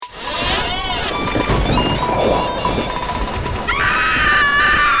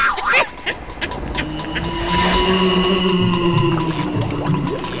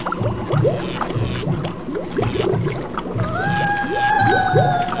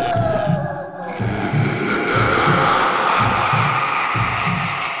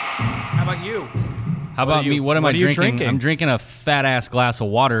How about me? What am I are you drinking? I'm drinking a fat ass glass of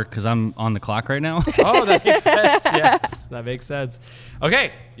water because I'm on the clock right now. Oh, that makes sense. Yes, that makes sense.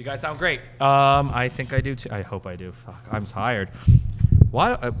 Okay, you guys sound great. I think I do too. I hope I do. Fuck, I'm tired.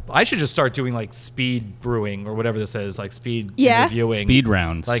 Why? I should just start doing like speed brewing or whatever this is, like speed interviewing. Speed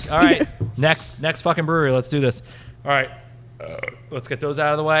rounds. Like, all right, next fucking brewery. Let's do this. All right, let's get those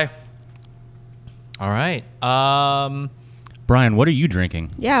out of the way. All right. Brian, what are you drinking?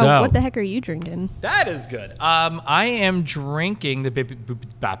 Yeah, So- what the heck are you drinking? That is good. I am drinking the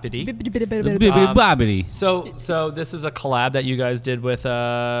Bappity. Bibbidi-bobbidi. So this is a collab that you guys did with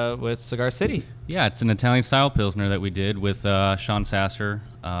Cigar City. Yeah, it's an Italian style pilsner that we did with Sean Sasser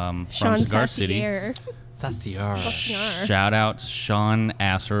from Sean Cigar City. Sassier. Sassier. Shout out Sean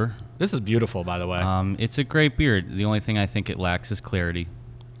Asser. This is beautiful, by the way. It's a great beer. The only thing I think it lacks is clarity.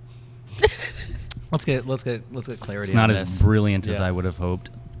 Let's get clarity. It's not on as this. brilliant as Yeah. I would have hoped.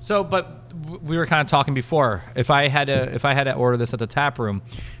 So, but we were kind of talking before. If I had to order this at the tap room,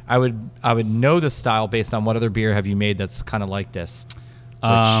 I would know the style based on what other beer have you made that's kind of like this.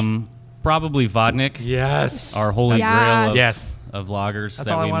 Probably Vodnik. Yes. Our holy Yes. grail of, Yes. of lagers That's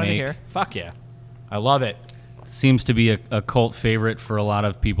that all I we wanted make. to hear. Fuck yeah. I love it. Seems to be a cult favorite for a lot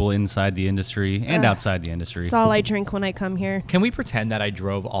of people inside the industry and outside the industry. It's all I drink when I come here. Can we pretend that I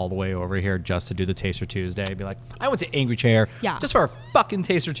drove all the way over here just to do the Taster Tuesday? Be like, I went to Angry Chair Yeah. just for a fucking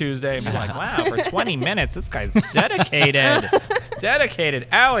Taster Tuesday. And be like, wow, for 20 minutes, this guy's dedicated. Dedicated.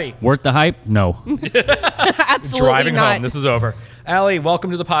 Allie, Worth the hype? No. Absolutely driving not. home. This is over. Allie,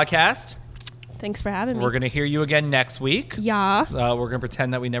 welcome to the podcast. Thanks for having me. We're going to hear you again next week. Yeah. We're going to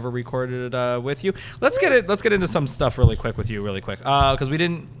pretend that we never recorded it with you. Let's get into some stuff really quick with you, really quick. Because we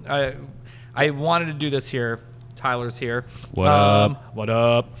didn't. I wanted to do this here. Tyler's here. What up? What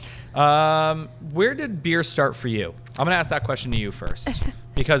up? Where did beer start for you? I'm going to ask that question to you first,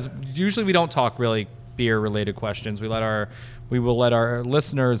 because usually we don't talk really beer related questions. We will let our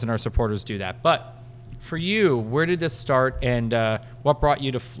listeners and our supporters do that. But for you, where did this start, and what brought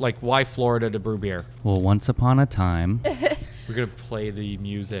you to why Florida to brew beer? Well, once upon a time, We're gonna play the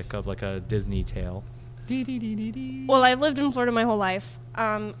music of like a Disney tale. Well, I've lived in Florida my whole life.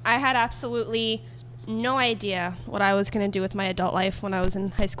 I had absolutely no idea what I was going to do with my adult life when I was in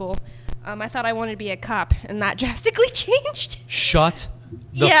high school. I thought I wanted to be a cop, and that drastically changed. Shut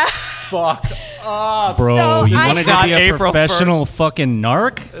the Yeah. fuck up, bro, So you I- wanted to Not be a April professional fucking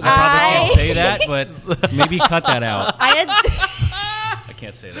narc? I probably can't say that, but maybe cut that out. I had I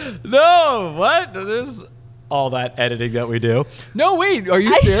can't say that. No, what? There's all that editing that we do. No, wait, are you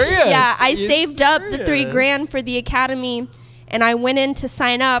serious? Yeah, I You saved up the serious? $3,000 for the academy, and I went in to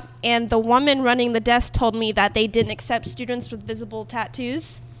sign up, and the woman running the desk told me that they didn't accept students with visible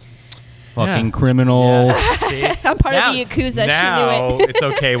tattoos. Fucking Yeah. criminal. Yeah. See? I'm part of the Yakuza. Now She knew it. it's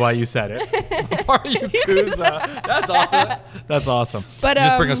okay while you said it. I'm part of Yakuza. That's awesome. That's awesome. But,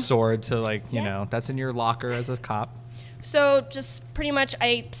 just bring a um, sword to yeah. that's in your locker as a cop. So just pretty much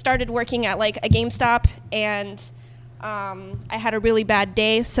I started working at like a GameStop, and I had a really bad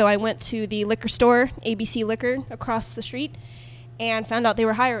day, so I went to the liquor store, ABC Liquor, across the street, and found out they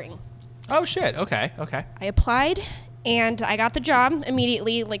were hiring. Oh shit. Okay. I applied, and I got the job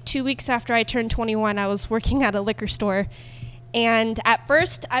immediately. Like 2 weeks after I turned 21, I was working at a liquor store. And at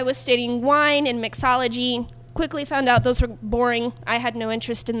first, I was studying wine and mixology. Quickly found out those were boring. I had no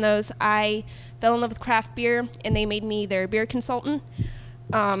interest in those. I fell in love with craft beer, and they made me their beer consultant.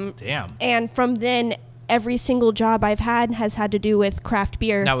 Damn. And from then, every single job I've had has had to do with craft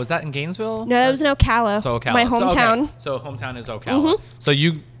beer. Now, was that in Gainesville? No, that was in Ocala, So Ocala. my hometown. So hometown is Ocala. So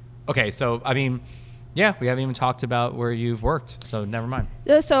you, okay. So I mean, yeah, we haven't even talked about where you've worked. So never mind.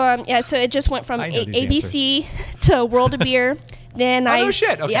 So it just went from I know these ABC to World of Beer. Then Oh, no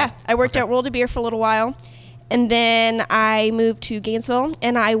shit. Okay. Yeah, I worked Okay. at World of Beer for a little while, and then I moved to Gainesville,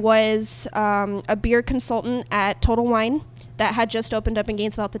 and I was a beer consultant at Total Wine that had just opened up in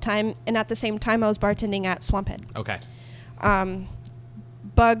Gainesville at the time, and at the same time I was bartending at Swamphead. Okay.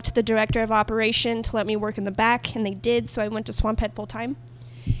 Bugged the director of operation to let me work in the back, and they did, so I went to Swamphead full time.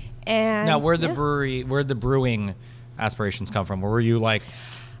 And Now, where'd the yeah. brewing aspirations come from? Were you like,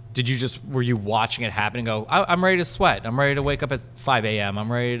 were you watching it happen and go, I'm ready to sweat. I'm ready to wake up at 5 a.m. I'm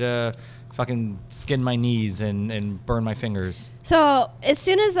ready to fucking skin my knees and burn my fingers. So as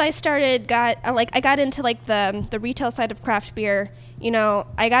soon as I started, I got into like the retail side of craft beer. You know,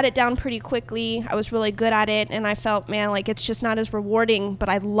 I got it down pretty quickly. I was really good at it, and I felt, man, like it's just not as rewarding. But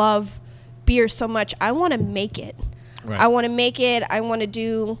I love beer so much. I want to make it. Right. I want to make it. I want to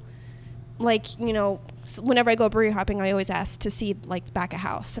do, like, you know, whenever I go brewery hopping, I always ask to see like back of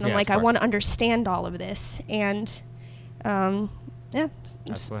house, and I'm Yeah, like, of I want to course. understand all of this. And yeah,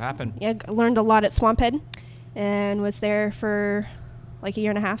 That's what happened. yeah, learned a lot at Swamphead, and was there for like a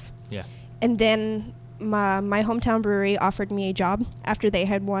year and a half. Yeah. And then my hometown brewery offered me a job after they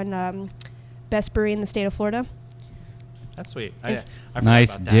had won best brewery in the state of Florida. That's sweet. I forgot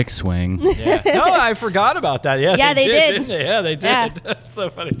Nice about that. dick swing. Yeah. No, I forgot about that. Yeah, Yeah, they did. Didn't they? Yeah, they did. Yeah. That's so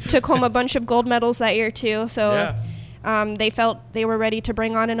funny. Took home a bunch of gold medals that year too. So Yeah. they felt they were ready to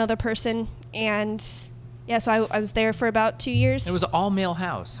bring on another person, and yeah, so I was there for about 2 years. It was an all-male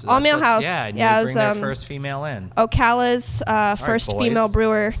house. All male That's house. Yeah, and Yeah, you it bring was, their first female in. Ocala's first boys. female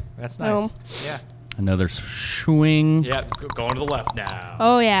brewer. That's nice. So- Yeah. Another swing. Yeah, going to the left now.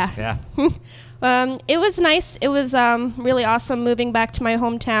 Oh yeah. Yeah. It was nice. It was really awesome moving back to my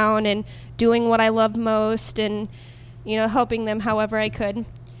hometown and doing what I loved most, and helping them however I could.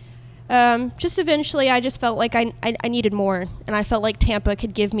 Just eventually, I just felt like I needed more, and I felt like Tampa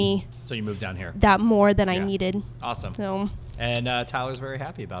could give me So you moved down here. that more than I Yeah. needed. Awesome. So And Tyler's very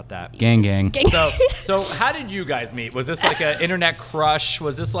happy about that. Gang, gang. So how did you guys meet? Was this like an internet crush?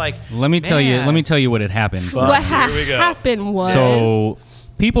 Was this like? Let me tell you. Man. Let me tell you what had happened. Fuck. what here we go. happened was So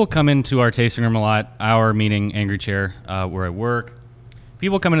people come into our tasting room a lot. Our meaning Angry Chair, where I work.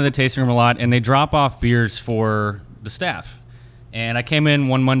 People come into the tasting room a lot, and they drop off beers for the staff. And I came in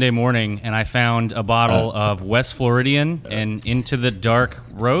one Monday morning, and I found a bottle of West Floridian and Into the Dark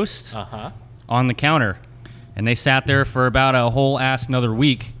Roast on the counter. And they sat there for about a whole ass another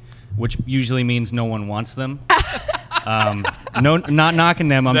week, which usually means no one wants them. No, not knocking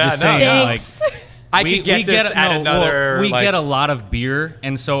them. I'm Yeah, just no, saying, no. like, Thanks. I could get this at another. we like- get a lot of beer,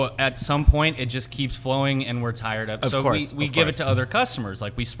 and so at some point it just keeps flowing, and we're tired of. Of so course, we of give course. it to other customers,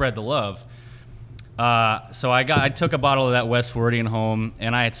 like we spread the love. So I took a bottle of that West Floridian home,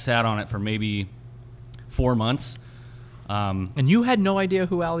 and I had sat on it for maybe 4 months. And you had no idea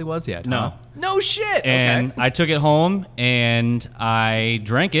who Allie was yet? No. Huh? No shit. And Okay. I took it home and I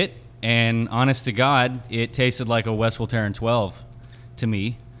drank it, and honest to God, it tasted like a West Voltaren 12 to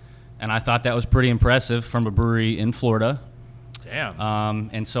me, and I thought that was pretty impressive from a brewery in Florida. Damn.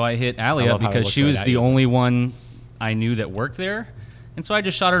 And so I hit Allie I up love how it because looks she like was that the user. only one I knew that worked there, and so I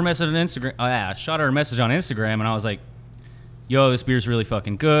just shot her a message on Instagram. Shot her a message on Instagram, and I was like, "Yo, this beer's really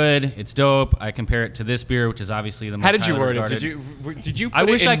fucking good. It's dope." I compare it to this beer, which is obviously the most How did you highly word it? regarded. Did you? Put I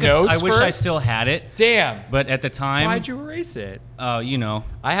wish it in I could. Notes I wish I first? still had it, Damn. but at the time, Why'd you erase it?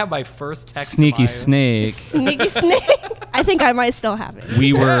 I have my first text. to sneaky my- snake. Sneaky snake. I think I might still have it.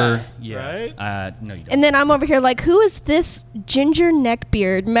 We were, right? No, you don't. And then I'm over here like, who is this ginger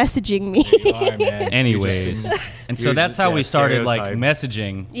neckbeard messaging me? You are, man. Anyways, and so you're that's just- how yeah, we started like stereotyped.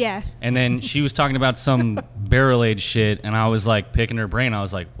 messaging. Yeah. And then she was talking about some barrel aged shit, and I was like picking her brain. I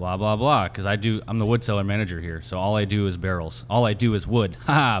was like, blah blah blah, because I'm the wood cellar manager here, so all I do is barrels. All I do is wood.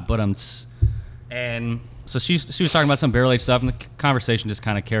 Ha! But and so she was talking about some barrel aged stuff, and the conversation just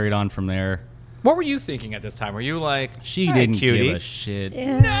kind of carried on from there. What were you thinking at this time? Were you like, She "All right, didn't cutie"? give a shit.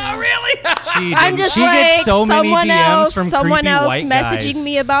 Yeah. No, really? She didn't. I'm just she like gets so many someone DMs else, from someone creepy else white messaging guys.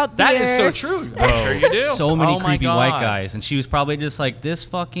 me about beer. That is so true. I'm sure you do. So many Oh my creepy white God. guys, and she was probably just like, this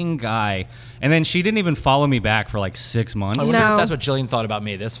fucking guy. And then she didn't even follow me back for like 6 I months. wonder No. if that's what Jillian thought about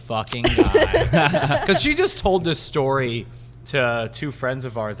me, this fucking guy. Because she just told this story to two friends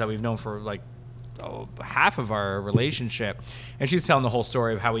of ours that we've known for like half of our relationship. And she's telling the whole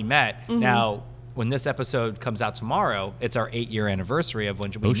story of how we met. Mm-hmm. Now, when this episode comes out tomorrow, it's our 8-year anniversary of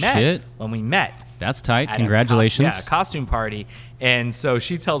when we Oh, met. shit. When we met. That's tight. At a Congratulations. costume party. And so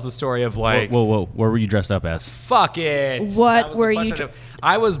she tells the story of like, Whoa. What were you dressed up as? fuck it. What That was the were you question.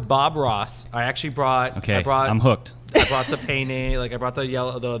 I was Bob Ross. I actually brought. Okay, I brought, I'm hooked. I brought the painting, like I brought the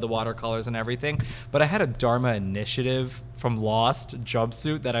yellow, the watercolors and everything. But I had a Dharma Initiative from Lost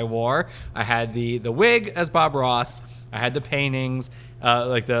jumpsuit that I wore. I had the wig as Bob Ross. I had the paintings,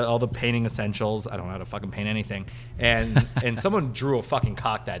 like all the painting essentials. I don't know how to fucking paint anything. And someone drew a fucking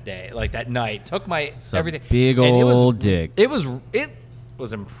cock that day, like that night. Took my a everything. big And it was- old dick. It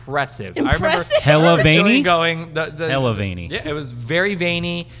was impressive. Impressive? Hella I remember veiny? Jillian going the Hella veiny. Yeah, it was very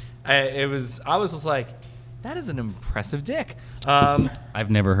veiny. I was just like, that is an impressive dick. I've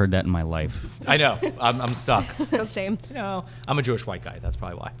never heard that in my life. I know. I'm stuck. Same. You know, I'm a Jewish white guy. That's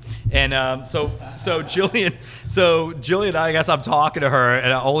probably why. And so Jillian, I guess I'm talking to her,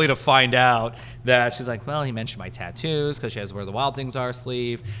 and only to find out that she's like, well, he mentioned my tattoos because she has Where the Wild Things Are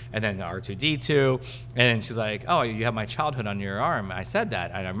sleeve, and then the R2D2, and she's like, oh, you have my childhood on your arm. I said that,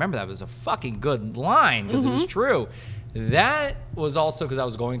 and I remember that was a fucking good line because it was true. That was also because I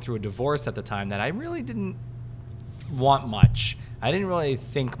was going through a divorce at the time that I really didn't want much. I didn't really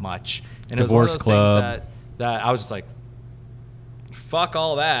think much, and it was one of Divorce those club. things that I was just like, fuck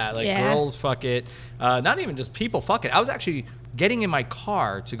all that. Like Yeah. girls, fuck it. Not even just people, fuck it. I was actually getting in my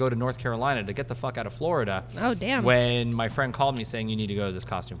car to go to North Carolina to get the fuck out of Florida. Oh, damn. When my friend called me saying, you need to go to this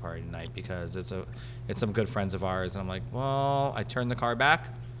costume party tonight because it's some good friends of ours. And I'm like, well, I turned the car back,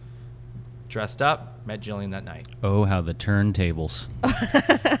 dressed up, met Jillian that night. Oh, how the turntables.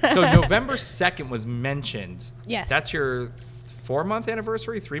 So November 2nd was mentioned. Yes. That's your 4-month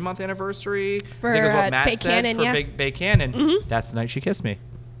anniversary, 3-month anniversary. For, I think is what Matt Bay said Cannon, for yeah. Bay Cannon. That's the night she kissed me.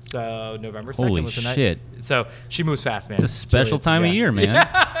 So November 2nd Holy was the night. shit. So she moves fast, man. It's a special time of year, man.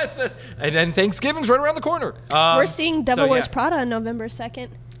 Yeah, and then Thanksgiving's right around the corner. We're seeing Devil so, Wears yeah. Prada on November 2nd.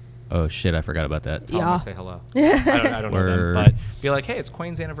 Oh, shit. I forgot about that. Tell them Yeah. to say hello. I don't know them, Word. but be like, hey, it's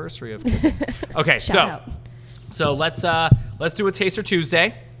Quane's anniversary of kissing. Okay, Shout out. so let's do a Taster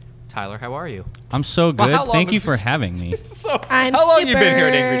Tuesday. Tyler, how are you? I'm so Well, good. how long Thank you have for you- having me. So I'm how long have you been here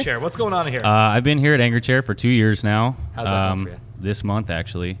at super- Angry Chair? What's going on here? I've been here at Angry Chair for 2 years now. How's that going for you? This month,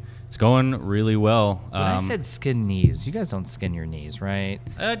 actually. It's going really well. When I said skin knees, you guys don't skin your knees, right?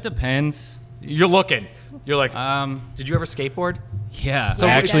 It depends. You're looking. You're like, did you ever skateboard? Yeah, So I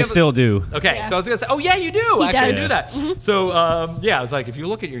we- actually yeah, but- still do. Okay, Yeah. so I was gonna say, oh yeah, you do. Actually, does. I do that. So yeah, I was like, if you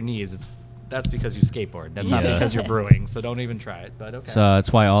look at your knees, that's because you skateboard. That's not Yeah. because you're brewing. So don't even try it. But okay. So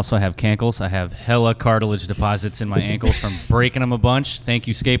that's why I also have cankles. I have hella cartilage deposits in my ankles from breaking them a bunch. Thank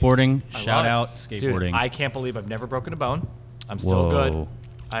you, skateboarding. I Shout love it. out skateboarding. Dude, I can't believe I've never broken a bone. I'm still Whoa. good.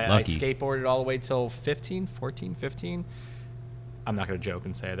 I Lucky. skateboarded all the way till 15. I'm not going to joke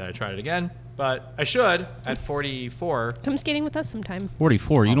and say that I tried it again, but I should at 44. Come skating with us sometime.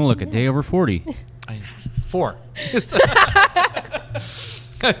 44. You don't look a day over 40. 4.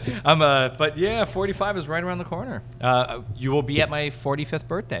 But yeah, 45 is right around the corner. You will be at my 45th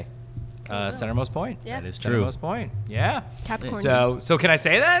birthday. Centermost Point. Yeah. That is true. Centermost Point. Yeah. Capricorn. So can I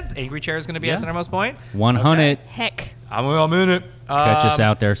say that? Angry Chair is going to be at Yeah. Centermost Point? 100. Heck. I'm in it. Catch us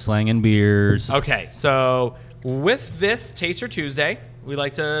out there slanging beers. Okay, so with this Taster Tuesday, we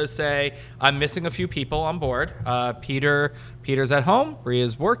like to say I'm missing a few people on board. Peter's at home.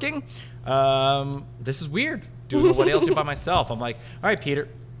 Bria's working. This is weird. Doing nobody else by myself. I'm like, all right, Peter.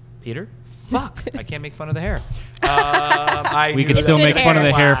 Fuck, I can't make fun of the hair. We could It's still good make fun of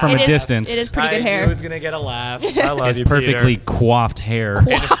the hair from It a is- distance. it is pretty good I hair. knew it was gonna get a laugh. I love It's you, perfectly Peter. coiffed hair.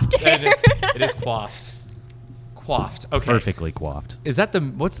 It is coiffed. Okay. Perfectly coiffed. Is that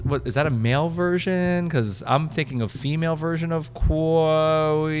what is that a male version? Because I'm thinking of female version of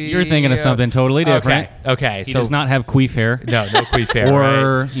Koi. You're thinking of something totally different. Okay. He so does not have queef hair. no queef hair.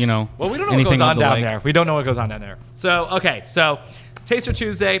 Or, right? you know, Well, we don't know what anything goes on of the down like. there. We don't know what goes on down there. So okay. So Taster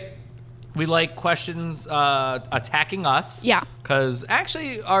Tuesday. We like questions attacking us. Yeah. Because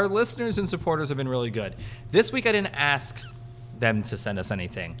actually, our listeners and supporters have been really good. This week, I didn't ask them to send us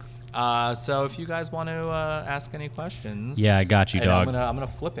anything. So if you guys want to ask any questions, Yeah, I got you, and dog. I'm gonna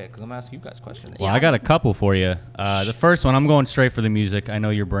flip it because I'm gonna ask you guys questions. Well, I got a couple for you. The first one, I'm going straight for the music. I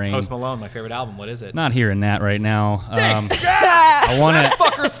know your brain. Post Malone, my favorite album. What is it? Not hearing that right now. I want That to.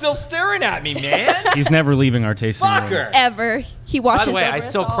 fucker's still staring at me, man. He's never leaving our tasting room. Fucker. Ever. He watches By the way, over I us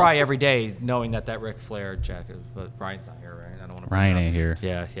still all. cry every day knowing that Ric Flair jacket. But Ryan's not here, right? I don't want to. Ryan ain't here.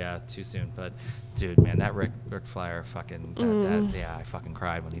 Yeah, too soon. But dude, man, that Ric Flair fucking. I fucking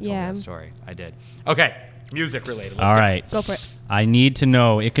cried when he told me Yeah. that story. I did. Okay, music related. Let's All go. right. Go for it. I need to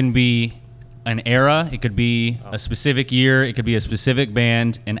know. It can be an era. It could be a specific year. It could be a specific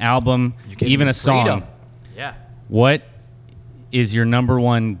band, an album, You gave even me a song. freedom. Yeah. What is your number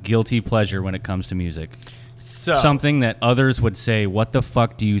one guilty pleasure when it comes to music? So Something that others would say, "What the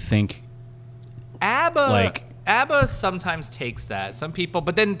fuck do you think?" ABBA, ABBA sometimes takes that. Some people,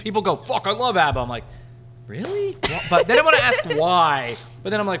 but then people go, "Fuck, I love ABBA." I'm like, really? But then I want to ask why. But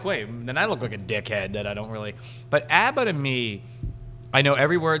then I'm like, wait, then I look like a dickhead that I don't really. But ABBA to me, I know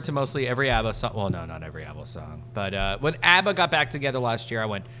every word to mostly every ABBA song. Well, no, not every ABBA song. But when ABBA got back together last year, I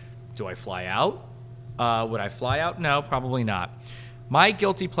went, do I fly out? Would I fly out? No, probably not. My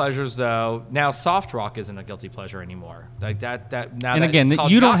guilty pleasures, though, now soft rock isn't a guilty pleasure anymore. Like that now. And that again, it's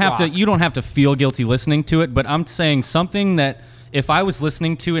called you don't yacht have to rock. you don't have to feel guilty listening to it, but I'm saying something that if I was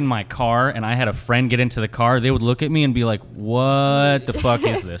listening to in my car and I had a friend get into the car, they would look at me and be like, "What the fuck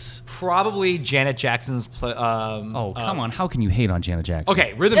is this?" Probably Janet Jackson's. Oh, come on. How can you hate on Janet Jackson?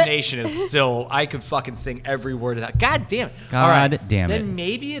 Okay, Rhythm Nation is still. I could fucking sing every word of that. God damn it. God All right, damn it. Then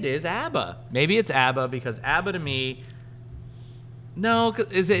maybe it is ABBA. Maybe it's ABBA because ABBA to me. No,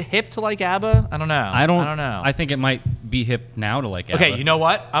 'cause is it hip to like ABBA? I don't know. I don't know. I think it might be hip now to like ABBA. Okay, you know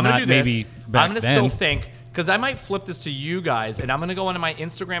what? I'm gonna Not do this. maybe back I'm gonna then. still think because I might flip this to you guys, and I'm gonna go into my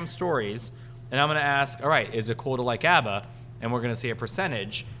Instagram stories, and I'm gonna ask, all right, is it cool to like ABBA? And we're gonna see a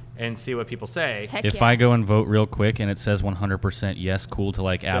percentage, and see what people say. Heck If yeah. I go and vote real quick and it says 100% yes, cool to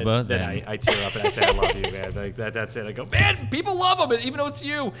like ABBA, then I tear up and I say I love you, man. Like that's it. I go, man, people love them, even though it's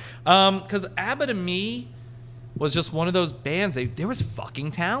you. Because ABBA to me was just one of those bands. There was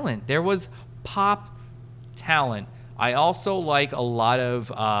fucking talent. There was pop talent. I also like a lot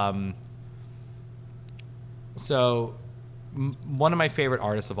of one of my favorite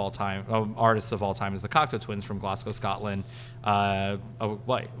artists of all time is the Cocteau Twins from Glasgow, Scotland. Why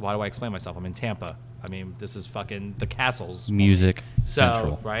do I explain myself? I'm in Tampa. I mean, this is fucking the Castles. music So,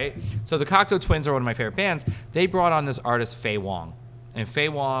 central. right? So the Cocteau Twins are one of my favorite bands. They brought on this artist, Faye Wong. And Faye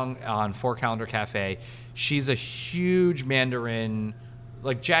Wong on Four Calendar Cafe, she's a huge Mandarin.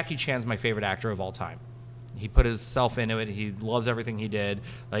 Like, Jackie Chan's my favorite actor of all time. He put himself into it. He loves everything he did.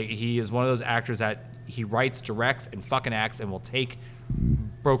 Like, he is one of those actors that he writes, directs, and fucking acts and will take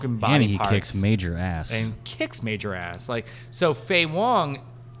broken body And he parts kicks major ass. and kicks major ass. Like, so Faye Wong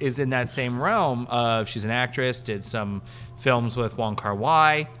is in that same realm of, she's an actress, did some films with Wong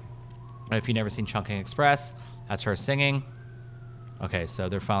Kar-wai. If you've never seen Chungking Express, that's her singing. Okay, so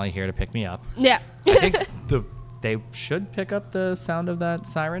they're finally here to pick me up. Yeah. I think they should pick up the sound of that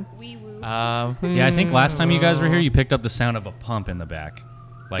siren. Wee woo. Yeah, I think last time you guys were here, you picked up the sound of a pump in the back.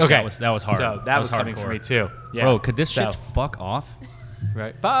 Like, Okay, that was hard. So that was coming hardcore. for me too. Yeah. Bro, could this So- shit fuck off?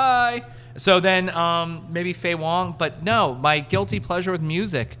 Right. Bye. So then maybe Faye Wong, but no, my guilty pleasure with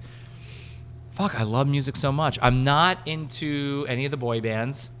music. Fuck, I love music so much. I'm not into any of the boy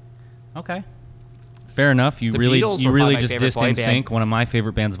bands. Okay. Fair enough. You The really Beatles were really my just favorite dissed boy in band. sync, one of my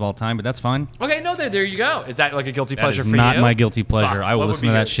favorite bands of all time, but that's fine. Okay, no, there you go. Is that like a guilty That pleasure is for not you? my guilty pleasure. Fuck, I will what would listen be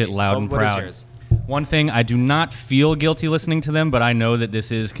to that yours? shit loud and What is proud. yours? One thing, I do not feel guilty listening to them, but I know that this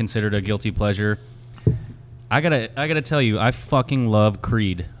is considered a guilty pleasure. I gotta tell you, I fucking love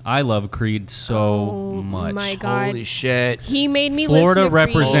Creed. I love Creed so much. My God. Holy shit. He made me Florida listen to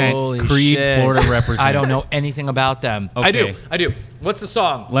Creed. represent. Holy Creed, shit. Florida represent. I don't know anything about them. Okay. I do. What's the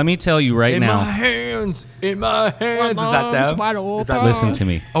song? Let me tell you right in now. my hands. Is that them? Is that Listen to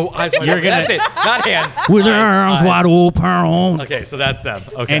me. Oh, eyes wide You're open. gonna- That's it. Not hands. With Eyes, arms eyes. wide open. Okay, so that's them.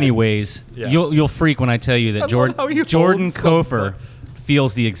 Okay. Anyways, Yeah. you'll freak when I tell you that love how you Jordan hold stuff Kofer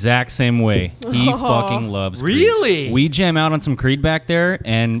feels the exact same way. He fucking loves Creed. Really? We jam out on some Creed back there,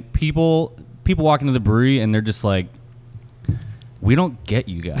 and people walk into the brewery and they're just like, "We don't get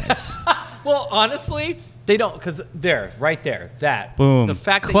you guys." Well, honestly, they don't, because right there, that. Boom. The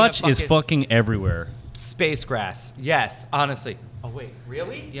fact that Clutch you have is fucking everywhere. space grass. Yes, honestly. Oh, wait,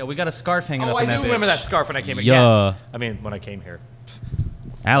 really? Yeah, we got a scarf hanging Oh, up I in that do remember bitch. that scarf when I came here. Yeah. Yes. I mean, when I came here.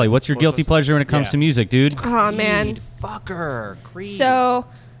 Allie, what's your guilty pleasure when it comes Yeah. to music, dude? Oh, man. Creed, fucker. Creed. So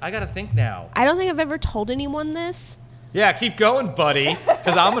I got to think now. I don't think I've ever told anyone this. Yeah, keep going, buddy,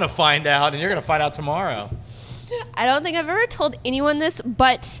 because I'm going to find out, and you're going to find out tomorrow. I don't think I've ever told anyone this,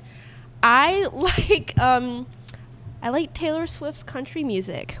 but I like Taylor Swift's country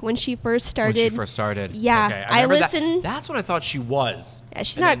music when she first started. When she first started. Yeah, Okay, I remember that. listen- That's what I thought she was. Yeah,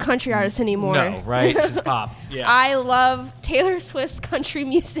 she's And not a then- country artist anymore. No, right? She's pop. Yeah. I love Taylor Swift's country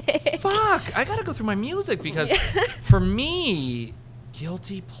music. Fuck, I gotta go through my music because for me,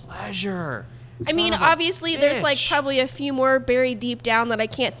 guilty pleasure. I mean, Son of a obviously, there's like bitch. probably a few more buried deep down that I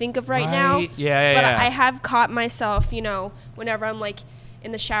can't think of right now. Right? Yeah, But yeah. I have caught myself, whenever I'm like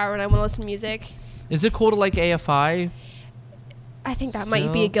in the shower and I want to listen to music. Is it cool to like AFI? I think that might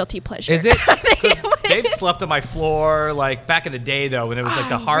be Still? a guilty pleasure. Is it? I think 'Cause it might they've be. slept on my floor like back in the day though when it was like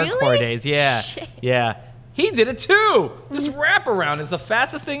the hardcore Really? days. Yeah, Shit. yeah. He did it too. This wraparound is the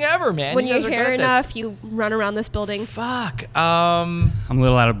fastest thing ever, man. When You you're guys are here good at this. enough, you run around this building. Fuck. I'm a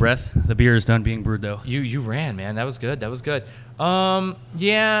little out of breath. The beer is done being brewed, though. You ran, man. That was good. That was good. Yeah.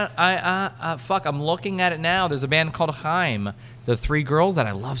 Fuck. I'm looking at it now. There's a band called Haim. The three girls that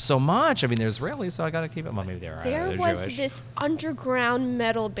I love so much. I mean, they're Israeli, so I gotta keep it. Well, maybe they're There was Jewish. this underground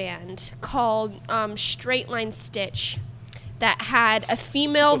metal band called Straight Line Stitch that had a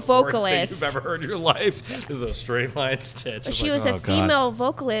female Most boring thing vocalist. you've ever heard in your life is a straight line stitch. It's She like, was oh, a God. female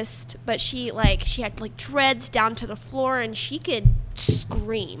vocalist, but she had dreads down to the floor, and she could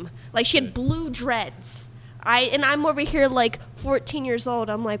scream. Like she had blue dreads. I'm over here like 14 years old.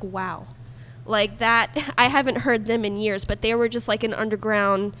 I'm like, wow, like that. I haven't heard them in years, but they were just like an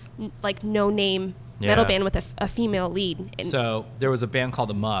underground, like no name metal Yeah. band with a female lead. And So there was a band called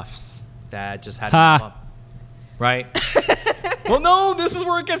the Muffs that just had Ha. an album, right? Well, no, this is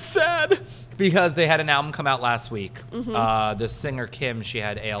where it gets sad because they had an album come out last week. Mm-hmm. The singer Kim, she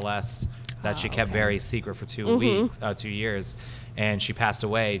had ALS that she kept okay. very secret for 2 Mm-hmm. weeks, 2 years, and she passed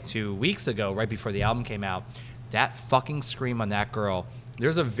away 2 weeks ago, right before the album came out. That fucking scream on that girl.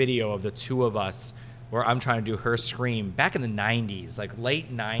 There's a video of the two of us where I'm trying to do her scream back in the 90s, like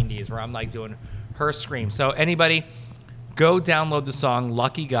late 90s, where I'm like doing her scream. So anybody, go download the song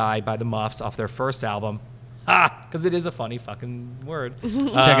Lucky Guy by the Muffs off their first album. Because it is a funny fucking word. Check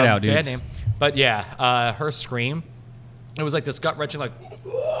it out, dudes. Bad name. But yeah, her scream, it was like this gut-wrenching, like,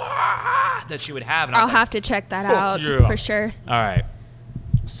 that she would have. And I I'll was like, have to check that fuck out yeah. for sure. all right.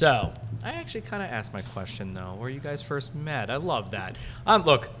 So, I actually kind of asked my question, though, where you guys first met. I love that.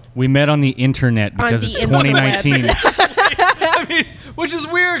 Look, We met on the internet because the it's interwebs. 2019. I mean, which is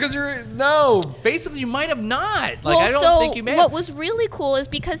weird because basically you might have not. Like, I don't think you may have. what was really cool is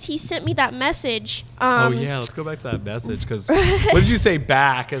because he sent me that message. Oh, yeah, let's go back to that message because what did you say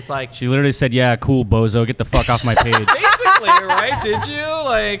back? It's like, She literally said, "Yeah, cool, bozo, get the fuck off my page." basically, right? Did you?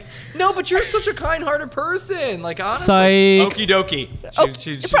 Like, no, but you're such a kind-hearted person. Like, honestly. Psych. Okie dokie. Oh,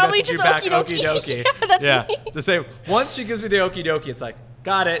 She probably messaged you just back, okie dokie. Yeah, that's me. The same. Once she gives me the okie dokie, it's like,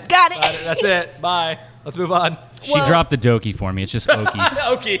 got it. Got it. That's it. Bye. Let's move on. She Well- dropped the dokey for me. It's just Okie.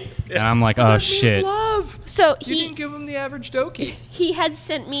 Okie. And I'm like, oh, That means shit. love. So You he didn't give him the average dokie. he had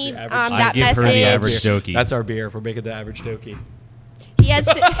sent me average- I that give her the message. average dokey. That's our beer. We're making the average dokie. He had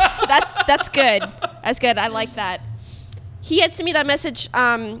that's good. That's good. I like that. He had sent me that message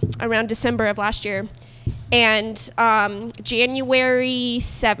around December of last year, and January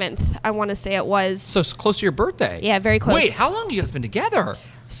 7th, I want to say it was. So close to your birthday. Yeah, very close. Wait, how long have you guys been together?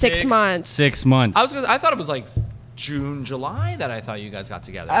 6 months. 6 months. I thought it was like June, July that I thought you guys got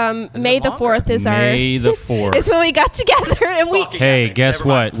together. Is May it the longer? 4th is May the 4th. is when we got together, and we. Fucking Hey, epic. guess Never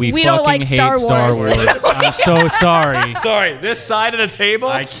mind. what? We We fucking don't like hate Star Star Wars. Wars. I'm so sorry. Sorry, this side of the table.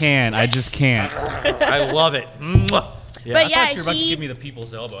 I can't. I just can't. I love it. Mwah. Yeah. But yeah, you were about to he give me the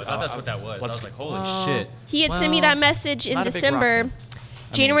people's elbow. I thought that's what that was. I was like, holy shit. he had sent me that message in not a big rock December, fan.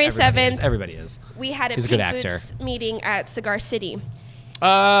 January Everybody is. 7th. Everybody is. We had a He's a Pink good actor. Boots meeting at Cigar City.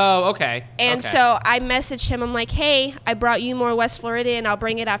 Oh, okay. And Okay. so I messaged him. I'm like, hey, I brought you more West Florida, and I'll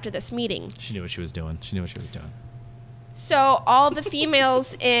bring it after this meeting. She knew what she was doing. So all the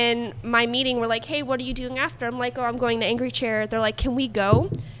females in my meeting were like, hey, what are you doing after? I'm like, oh, I'm going to Angry Chair. They're like, can we go?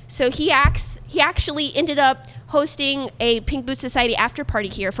 So he actually ended up hosting a Pink Boots Society after party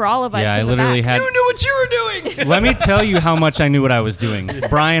here for all of us. Yeah, I in the literally back. had. You knew what you were doing. Let me tell you how much I knew what I was doing.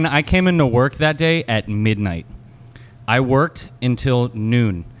 Brian, I came into work that day at midnight. I worked until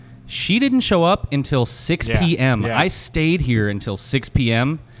noon. She didn't show up until 6 Yeah, p.m. yeah. I stayed here until 6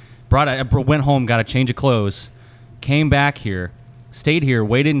 p.m. Went home, got a change of clothes, came back here, stayed here,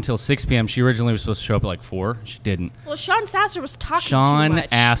 waited until 6 p.m. She originally was supposed to show up at like 4. She didn't. Well, Sean Sasser was talking too Sean much.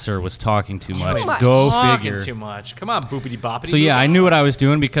 Asser was talking too much. much. Go Talking figure. too much. Come on, boopity boppity. So yeah, I knew what I was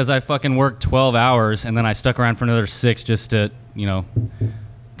doing because I fucking worked 12 hours and then I stuck around for another 6 just to,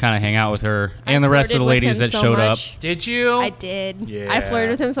 kind of hang out with her and the rest of the ladies that showed up. Did you? I did. Yeah. I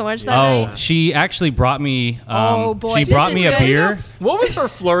flirted with him so much that Oh, night. she actually brought me. Oh, boy, she this brought is me a good. beer. What was her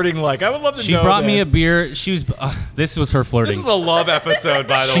flirting like? I would love to She know. brought me a this. beer. She was. This was her flirting. This is the love episode,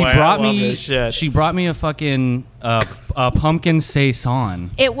 by the She way. brought I love me. this shit. She brought me a fucking a pumpkin saison.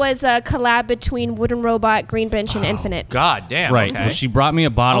 It was a collab between Wooden Robot, Green Bench, and Infinite. God damn. Right. Okay. Well, she brought me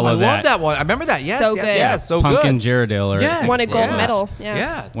a bottle I of love that one. I remember that. Yes. So yes. good. Yes. So pumpkin good. Gerardale. Or Yes. Won a gold yes. medal. Yeah.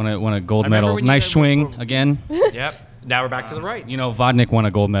 Yeah. Won a gold I remember medal. when you Nice guys swing were- again. Yep. Now we're back to the right. Vodnik won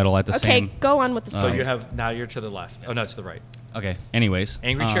a gold medal at the Okay, same. go on with the So story. you have now you're to the left. Oh no, to the right. Okay. Anyways.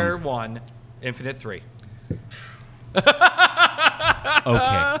 Angry Chair 1, Infinite 3.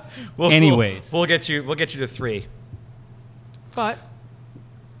 Okay. We'll- Anyways. we'll get you to 3. But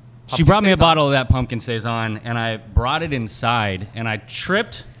She brought me a Saison. bottle of that pumpkin saison, and I brought it inside, and I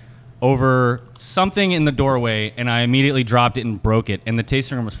tripped over something in the doorway, and I immediately dropped it and broke it. And the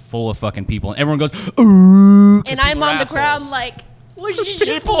tasting room was full of fucking people, and everyone goes, "Ooh!" and I'm people on are the ground assholes. like, would you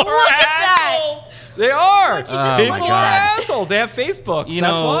just people look are at that? assholes. They are. Would you just People look are at that? assholes. They have Facebooks. You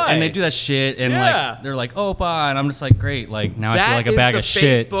That's know, why. and they do that shit, and Yeah. like they're like, "Opa," and I'm just like, "Great!" Like now I That feel like a is bag the of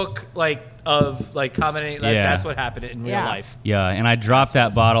shit. Facebook of commenting. Yeah. That's what happened in real Yeah. life. Yeah, and I dropped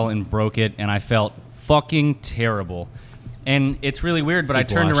that bottle and broke it, and I felt fucking terrible. And it's really weird, but I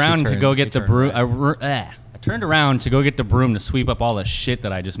turned blushed, around you to turned- go you get the turned broom. red. I turned around to go get the broom to sweep up all the shit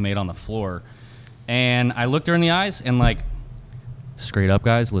that I just made on the floor. And I looked her in the eyes and like, straight up,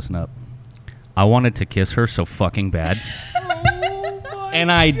 guys, listen up. I wanted to kiss her so fucking bad.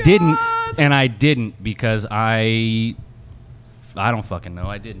 And I didn't. And I didn't because I don't fucking know.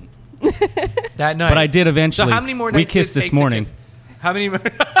 I didn't. That night. But I did eventually. So how many more We nights did kissed it this take to morning. kiss? How many?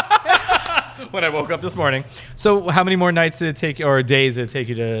 When I woke up this morning. So how many more nights did it take, or days did it take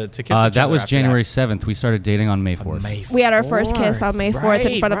you to kiss each other? That was after January 7th. We started dating on May 4th. We had our first kiss on May 4th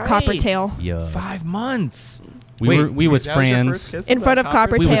in front of right. Coppertail. Yeah. 5 months. We was that your friends. first kiss? In Was front that of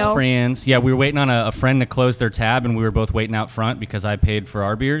Copper We was Tail. friends. Yeah, we were waiting on a friend to close their tab, and we were both waiting out front because I paid for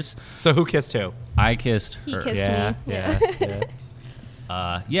our beers. So who kissed who? I kissed He her. kissed Yeah, me. yeah,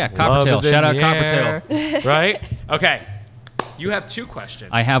 Yeah, Love Coppertail. is in Shout out the Coppertail. air. Right? Okay. You have 2 questions.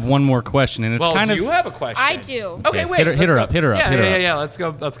 I have one more question, and it's Well, kind do of. you have a question? I do. Okay, Okay, wait. hit her- let's hit her go. up, hit her up, Yeah, hit her yeah, up.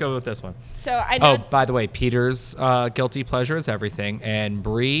 yeah. Let's go with this one. So I know. Oh, by the way, Peter's guilty pleasure is everything, and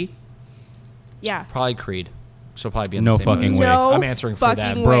Bree Yeah. probably Creed. She'll probably be in No the same fucking mood. way. No I'm answering for fucking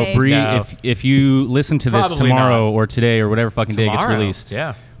them. way. Bro, Bree, No. if you listen to this Probably tomorrow not. or today or whatever fucking day it gets Tomorrow. released,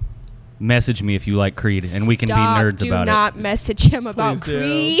 Yeah. message me if you like Creed, and we can Stop. be nerds Do about not message him about Please do.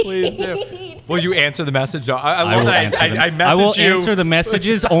 Creed. Please do. Will you answer the message? No, I I love will that. answer them. I I will message you. answer the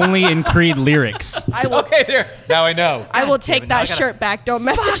messages only in Creed lyrics. I will. Okay, there. Now I know. I will God damn take it, now I that gotta- shirt back. Don't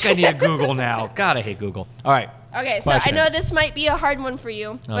message. Fuck, I need a Google now. God, I hate Google. All right. Okay, so I Question. know this might be a hard one for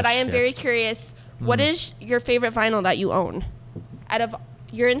you, but I am shit. very curious. What is your favorite vinyl that you own? Out of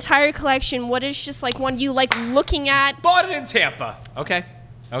your entire collection, what is just like one you like looking at? Bought it in Tampa. Okay.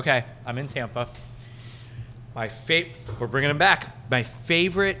 Okay. I'm in Tampa. My we're bringing them back. My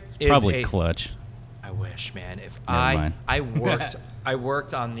favorite is Probably Clutch. I wish, man. If mind. I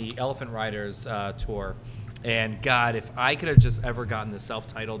worked on the Elephant Riders tour, and God, if I could have just ever gotten the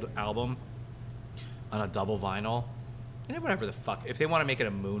self-titled album on a double vinyl, and whatever the fuck, if they want to make it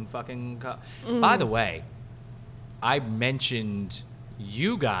a moon fucking. By the way, I mentioned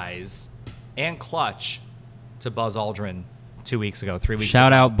you guys and Clutch to Buzz Aldrin 2 weeks ago, 3 weeks ago.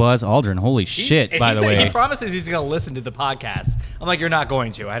 Shout out Buzz Aldrin. Holy shit, And by he the said way. he promises he's going to listen to the podcast. I'm like, you're not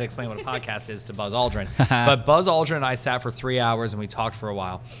going to. I had to explain what a podcast is to Buzz Aldrin. But Buzz Aldrin and I sat for 3 hours and we talked for a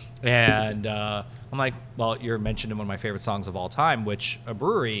while. And I'm like, well, you're mentioned in one of my favorite songs of all time, which a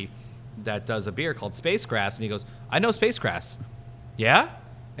brewery that does a beer called Space Grass. And he goes, I know Space Grass. Yeah?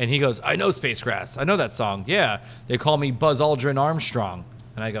 And he goes, I know Space Grass. I know that song. Yeah. They call me Buzz Aldrin Armstrong.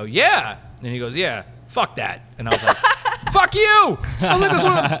 And I go, yeah. And he goes, yeah. Fuck that. And I was like, fuck you. I was like,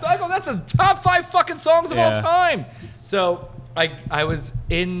 I go, that's a top 5 fucking songs of all Yeah. time. So I was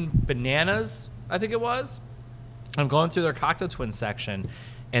in Bananas, I think it was. I'm going through their Cocktail Twins section,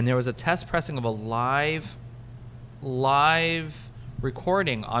 and there was a test pressing of a live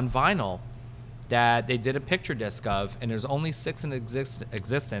recording on vinyl that they did a picture disc of, and there's only 6 in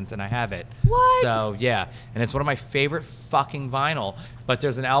existence, and I have it. What? So yeah, and it's one of my favorite fucking vinyl. But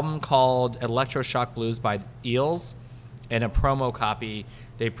there's an album called Electroshock Blues by Eels, and a promo copy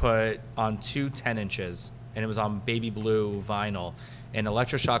they put on 2 10-inches, and it was on baby blue vinyl. And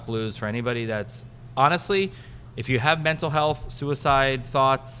Electroshock Blues, for anybody that's honestly, if you have mental health, suicidal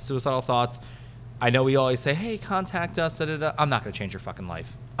thoughts, I know we always say, hey, contact us, da-da-da. I'm not going to change your fucking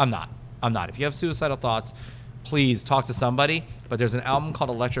life. I'm not. If you have suicidal thoughts, please talk to somebody. But there's an album called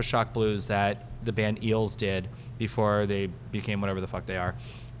Electroshock Blues that the band Eels did before they became whatever the fuck they are.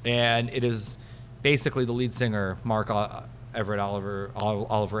 And it is basically the lead singer, Mark Oliver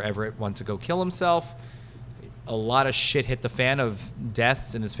Everett, went to go kill himself. A lot of shit hit the fan of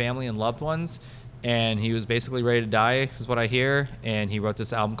deaths in his family and loved ones. And he was basically ready to die, is what I hear. And he wrote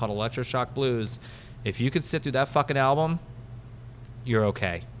this album called Electroshock Blues. If you could sit through that fucking album, you're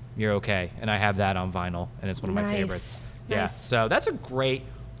okay. You're okay. And I have that on vinyl, and it's one of my Nice. favorites. Yeah. Nice. So that's a great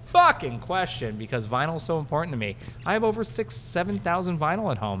fucking question because vinyl is so important to me. I have over 7,000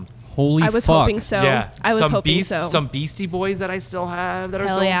 vinyl at home. Holy I was fuck. hoping so. Yeah. I was some hoping so. Some Beastie Boys that I still have that are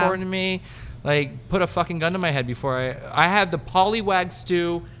Hell so yeah. important to me. Like, put a fucking gun to my head before I have the Pollywag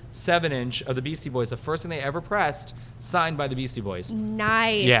Stew 7-inch of the Beastie Boys, the first thing they ever pressed, signed by the Beastie Boys.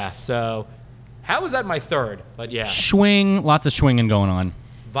 Nice. Yeah. So, how was that my third? But yeah. Swing, lots of swinging going on.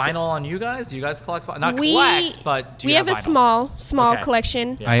 Vinyl on you guys? Do you guys collect vinyl? Not We- collect, but do we you have a vinyl? small Okay.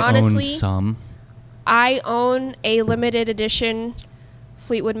 collection. Yeah. I Honestly, own some. I own a limited edition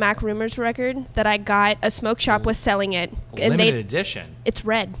Fleetwood Mac Rumors record that I got. A smoke shop was selling it, and Limited edition. it's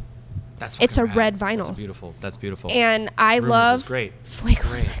red. That's it's fucking a red rad. vinyl. That's beautiful. And I Rumors love is great. Fleetwood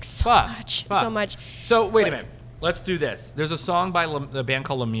Great. Mac so Fuck. much, Fuck. so much. So wait a But- minute. Let's do this. There's a song by the band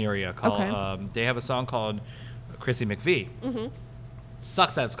called Lemuria. Called, Okay. they have a song called Chrissy McVie. Mm-hmm.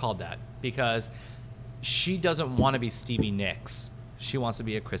 Sucks that it's called that because she doesn't want to be Stevie Nicks. She wants to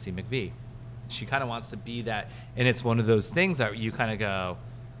be a Chrissy McVie. She kind of wants to be that, and it's one of those things that you kind of go,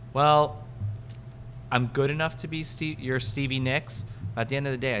 well, I'm good enough to be your Stevie Nicks. But at the end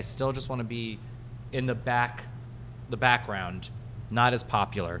of the day, I still just want to be in the background, not as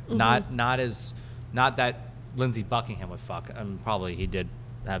popular, not that Lindsey Buckingham would fuck. Probably he did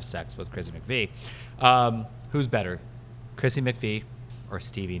have sex with Chrissy McVie. Who's better, Chrissy McVie or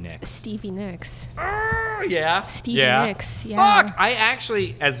Stevie Nicks? Stevie Nicks. Yeah. Stevie Nicks, yeah. Fuck. I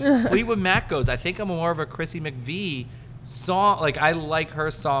actually, as Fleetwood Mac goes, I think I'm more of a Chrissy McVie song. Like, I like her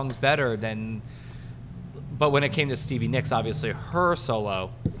songs better than. But when it came to Stevie Nicks, obviously her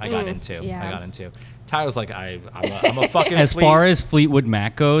solo, I got into. yeah. Tyler's like, I'm a fucking. As far as Fleetwood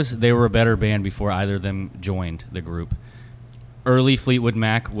Mac goes, they were a better band before either of them joined the group. Early Fleetwood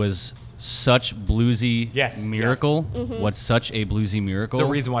Mac was such bluesy miracle. What's such a bluesy miracle? the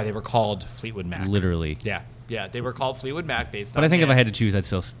reason why they were called Fleetwood Mac. Literally. Yeah, they were called Fleetwood Mac based on. But I think if that. I had to choose, I'd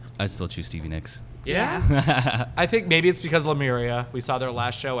still choose Stevie Nicks. Yeah. I think maybe it's because Lemuria. We saw their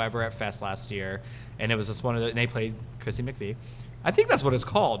last show ever at Fest last year, and it was just and they played Chrissy McVie. I think that's what it's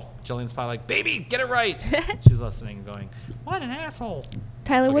called. Jillian's probably like, baby, get it right. She's listening and going, what an asshole.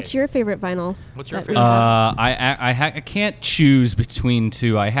 Tyler, Okay. what's your favorite vinyl? What's your that we favorite? have? I can't choose between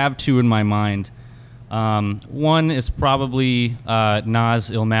two. I have two in my mind. One is probably Nas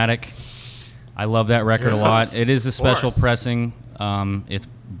Illmatic. I love that record a lot. It is a special course. pressing. It's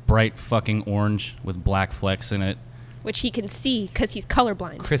bright fucking orange with black flecks in it. Which he can see because he's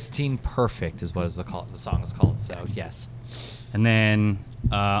colorblind. Christine Perfect is what the song is called. So, yes. And then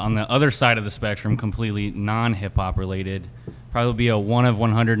on the other side of the spectrum, completely non-hip hop related, probably be a 1 of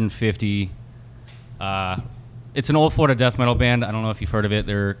 150. It's an old Florida death metal band. I don't know if you've heard of it.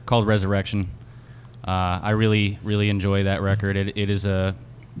 They're called Resurrection. I really, really enjoy that record. It is a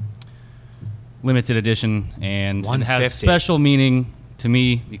limited edition, and it 150. has special meaning to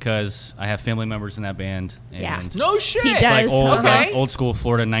me because I have family members in that band. And Yeah. No shit. He it's like does. old, Okay. old school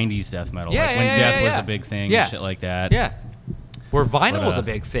Florida 90s death metal. Yeah, like when yeah, death yeah, was yeah. a big thing Yeah. and shit like that. Yeah. Where vinyl But, was a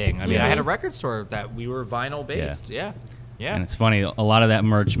big thing. I mean, yeah. I had a record store that we were vinyl based. Yeah. And it's funny, a lot of that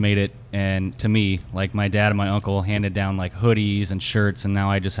merch made it, and to me, like my dad and my uncle handed down like hoodies and shirts, and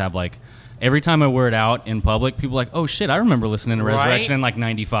now I just have like, every time I wear it out in public, people are like, oh shit, I remember listening to Resurrection Right? in like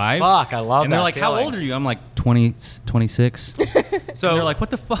 95. Fuck, I love And they're that like, how feeling. old are you? I'm like 20, 26. So And they're like,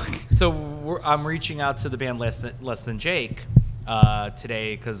 what the fuck? So I'm reaching out to the band Less Than Jake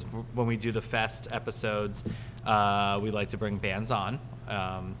today because when we do the Fest episodes, we like to bring bands on.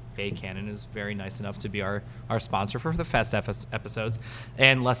 Bay Cannon is very nice enough to be our sponsor for the Fest episodes.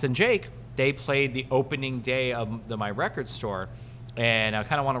 And Less Than Jake, they played the opening day of my record store. And I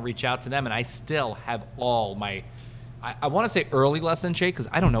kind of want to reach out to them. And I still have all my, I want to say early Less Than Jake because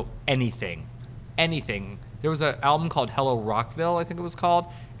I don't know anything. There was an album called Hello Rockville, I think it was called,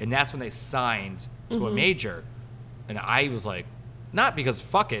 and that's when they signed to a major. And I was like, not because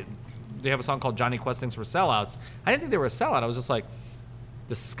fuck it. They have a song called Johnny Quest Thinks We're Sellouts. I didn't think they were a sellout. I was just like,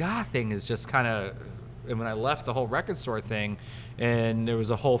 the ska thing is just kind of, and when I left the whole record store thing, and there was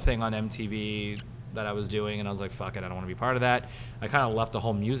a whole thing on MTV that I was doing, and I was like, fuck it, I don't want to be part of that. I kind of left the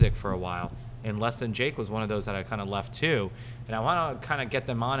whole music for a while. And Less Than Jake was one of those that I kind of left too. And I want to kind of get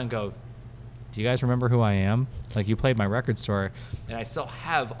them on and go, do you guys remember who I am? Like, you played my record store, and I still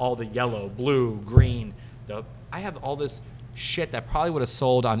have all the yellow, blue, green. I have all this shit that probably would have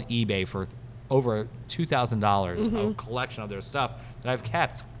sold on eBay for over $2,000, a collection of their stuff that I've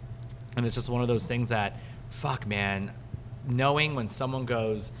kept. And it's just one of those things that, fuck, man, knowing when someone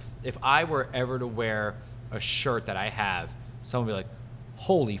goes, if I were ever to wear a shirt that I have, someone would be like,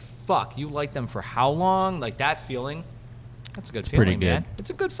 holy fuck, you like them for how long? Like, that feeling. That's a good feeling, pretty good. man. It's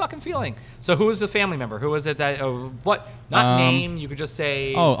a good fucking feeling. So who was the family member? Who was it that, what, not name, you could just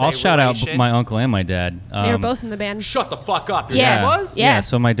say, Oh, say I'll shout out relation. my uncle and my dad. They were both in the band. Shut the fuck up. Your Yeah. dad was? Yeah.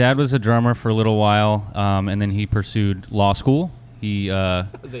 So my dad was a drummer for a little while, and then he pursued law school. As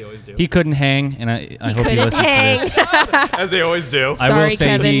they always do. He couldn't hang, and I hope he couldn't listens hang. to this. As they always do. I will Sorry, say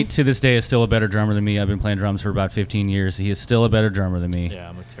he, Kevin. to this day, is still a better drummer than me. I've been playing drums for about 15 years. He is still a better drummer than me. Yeah,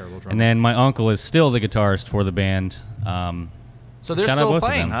 I'm a terrible drummer. And then my uncle is still the guitarist for the band. So they're Shout out still both of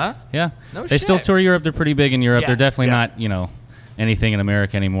playing, them. huh? Yeah. No They still shit. tour Europe. They're pretty big in Europe. Yeah, They're definitely yeah. not, anything in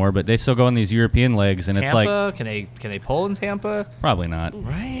America anymore, but they still go on these European legs, and it's like, Tampa? Can they pull in Tampa? probably not.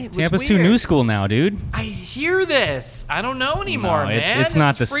 Right. Tampa's too new school now, dude. I hear this. I don't know anymore, No, man. it's This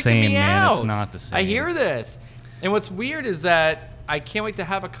not is the freaking same, me man. It's out. not the same. I hear this. And what's weird is that I can't wait to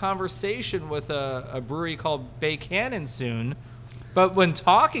have a conversation with a brewery called Bay Cannon soon. But when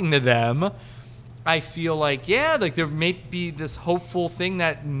talking to them, I feel like, like there may be this hopeful thing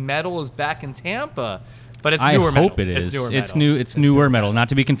that metal is back in Tampa. But it's I newer metal. hope it is. It's newer It's metal. new. It's newer metal, not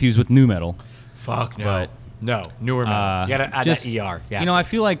to be confused with new metal. Fuck no. But, no, newer metal. You gotta add just, that ER. I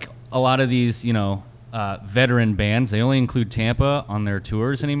feel like a lot of these, veteran bands, they only include Tampa on their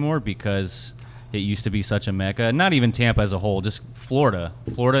tours anymore because it used to be such a mecca. Not even Tampa as a whole, just Florida.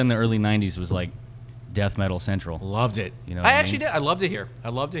 Florida in the early 90s was like death metal central. Loved it. You know what I I actually mean? did. I love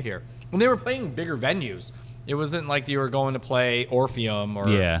to hear. When they were playing bigger venues, It wasn't like you were going to play Orpheum or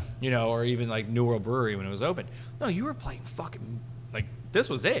Yeah. or even like New World Brewery when it was open. No, you were playing fucking like this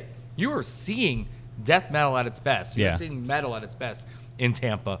was it. You were seeing death metal at its best. You were Yeah. seeing metal at its best in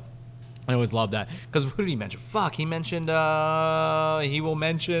Tampa. I always love that. Because who did he mention? Fuck, he mentioned, he will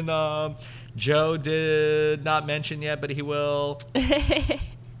mention, Joe did not mention yet, but he will.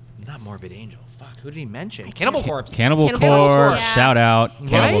 Not Morbid Angel. Fuck, who did he mention? Cannibal Corpse. Cannibal Cannibal Corpse. Corpse. Shout out.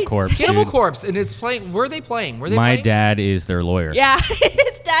 Cannibal Right? Corpse. Cannibal dude. Corpse. And it's playing, where are they playing? Where are they My playing? dad is their lawyer. Yeah,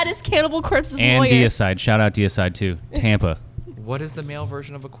 his dad is Cannibal Corpse's And lawyer. Deicide. Shout out Deicide too. Tampa. What is the male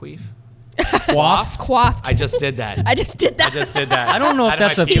version of a queef? Quaffed. I just did that. I just did that. I just did that. I don't know if Out of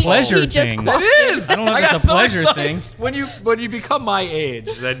that's my a people. pleasure He just thing. quaffed. It is. I don't know if got that's a so pleasure excited. thing. When you become my age,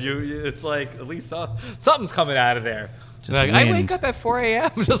 then it's like at least something's coming out of there. Just Like, I wind. wake up at 4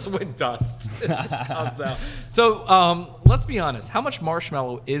 a.m. just with dust. It just comes out. So let's be honest. How much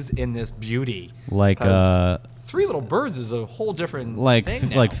marshmallow is in this beauty? Like 'Cause Three Little Birds is a whole different thing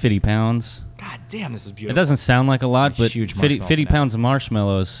now. like 50 pounds. God damn, this is It beautiful. doesn't sound like a lot, but Huge 50 marshmallow fan. pounds of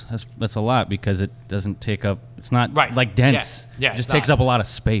marshmallows, that's a lot because it doesn't take up, it's not Right. like dense. Yeah, It just it's takes not. up a lot of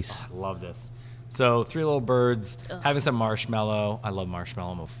space. I love this. So Three Little Birds, having some marshmallow. I love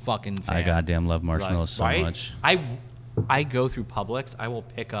marshmallow. I'm a fucking fan. I goddamn love marshmallows so Right? much. I go through Publix. I will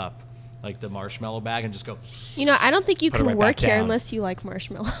pick up like the marshmallow bag and just go. You know, I don't think you Put it can right back work here down. unless you like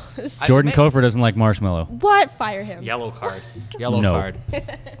marshmallows. Jordan I- Cofer doesn't like marshmallow. What? Fire him. Yellow card. Yellow No. card.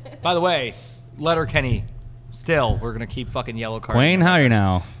 By the way, Letterkenny. Still, we're gonna keep fucking yellow card. Wayne, how are you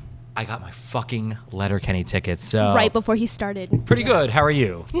now? I got my fucking Letterkenny tickets. So Right before he started. pretty good. How are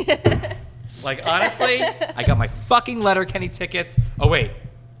you? Like honestly, I got my fucking Letterkenny tickets. Oh wait.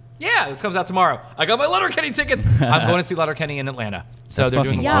 Yeah, this comes out tomorrow. I got my Letterkenny tickets. I'm going to see Letterkenny in Atlanta. So That's they're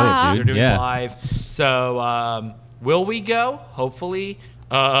doing fucking Yeah. live. good, They're dude. doing Yeah. live. So will we go? Hopefully.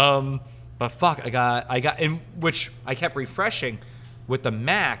 But fuck, I got in which I kept refreshing with the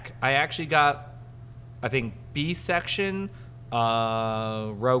Mac. I actually got, I think B section,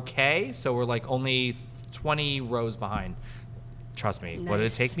 row K. So we're like only 20 rows behind. Trust me. What did it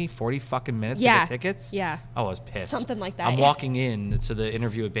Nice. take me? 40 fucking minutes Yeah. to get tickets? Yeah. I was pissed. Something like that, I'm yeah. walking in to the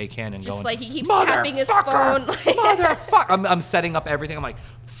interview with Bay Cannon Just going, like he keeps tapping his phone. Motherfucker. I'm setting up everything. I'm like,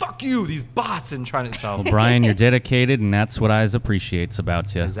 fuck you, these bots, and trying to. So, Brian, you're dedicated, and that's what I appreciates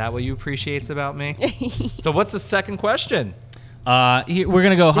about you. is that what you appreciates about me? So, what's the second question? We're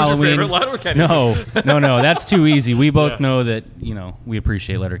gonna go Who's your Halloween. favorite Letterkenny? No, that's too easy. We both know that we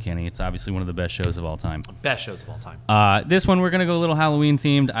appreciate Letterkenny. It's obviously one of the best shows of all time. Best shows of all time. This one we're gonna go a little Halloween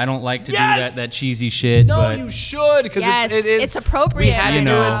themed. I don't like to Yes! do that cheesy shit, No, but you should because Yes, it is it's appropriate. We had You to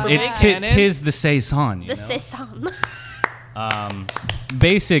do know, it for it- Bay it Cannon. tis the saison. The sesame.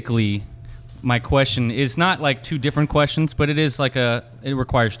 Basically, my question is not like two different questions, but it is like it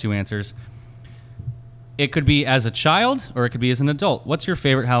requires two answers. It could be as a child or it could be as an adult. What's your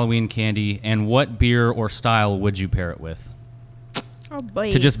favorite Halloween candy and what beer or style would you pair it with? Oh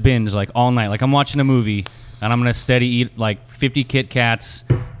boy. To just binge like all night. Like I'm watching a movie and I'm going to steady eat like 50 Kit Kats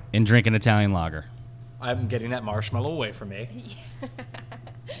and drink an Italian lager. I'm getting that marshmallow away from me.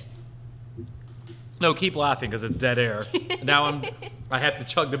 No, keep laughing because it's dead air. Now I have to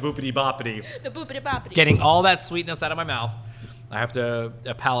chug the boopity boppity. the boopity boppity. Getting all that sweetness out of my mouth. I have to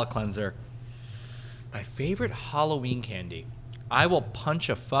a palate cleanser. My favorite Halloween candy. I will punch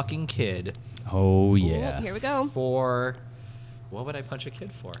a fucking kid Oh Ooh, yeah. here we go. for what would I punch a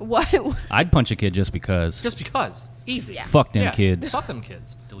kid for? What? I'd punch a kid just because. Just because. Easy. Yeah. Fuck them Yeah, kids. Fuck them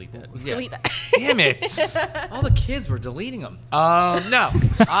kids. Delete that. Yeah. Delete that. Damn it. All the kids were deleting them. No.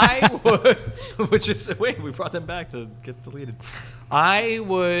 I would, which is, wait, we brought them back to get deleted. I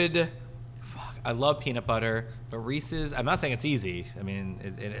would, fuck, I love peanut butter, but Reese's, I'm not saying it's easy. I mean,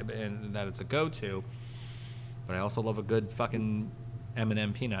 and that it's a go-to, but I also love a good fucking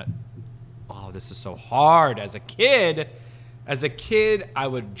M&M peanut. Oh, this is so hard. As a kid, I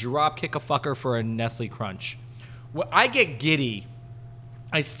would drop kick a fucker for a Nestle Crunch. Well, I get giddy.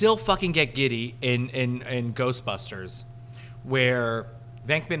 I still fucking get giddy in Ghostbusters, where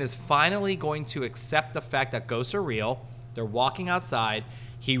Venkman is finally going to accept the fact that ghosts are real. They're walking outside.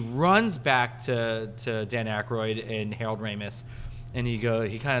 He runs back to Dan Aykroyd and Harold Ramis, and he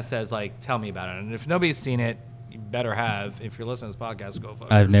kind of says like, "Tell me about it." And if nobody's seen it, you better have. If you're listening to this podcast, go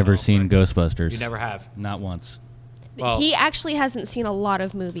fuck I've never yourself, seen right? Ghostbusters. You never have. Not once. Well- He actually hasn't seen a lot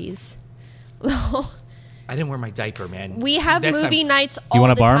of movies. I didn't wear my diaper, man. We have Next movie time, nights You all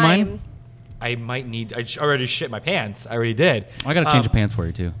wanna the borrow time. mine? I might need. I already shit my pants. I already did. I gotta change the pants for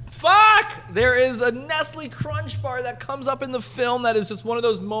you too. Fuck! There is a Nestle Crunch bar that comes up in the film that is just one of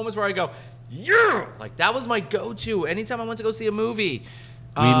those moments where I go, yeah! Like, that was my go-to anytime I went to go see a movie.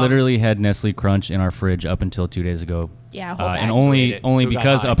 We literally had Nestle Crunch in our fridge up until 2 days ago. Yeah, a whole and bag. only Who got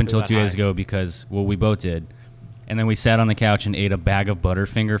because high? up until Who got 2 days high? ago because we both did, and then we sat on the couch and ate a bag of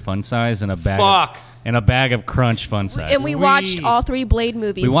Butterfinger Fun Size and a bag of Crunch Fun Size. And we watched all 3 Blade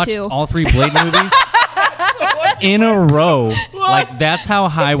movies, We watched too. all 3 Blade movies in a row. Like that's how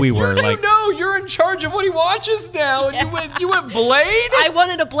high we were. Like No, you're in charge of what he watches now, and you went Blade. I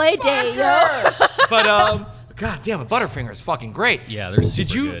wanted a Blade day, yo. But God damn it, Butterfinger is fucking great. Yeah, they're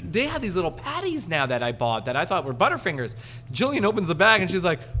super good. They have these little patties now that I bought that I thought were Butterfingers. Jillian opens the bag and she's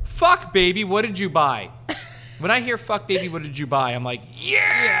like, "Fuck, baby, what did you buy?" When I hear "fuck, baby, what did you buy?" I'm like,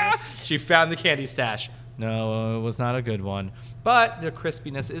 yes! She found the candy stash. No, it was not a good one. But the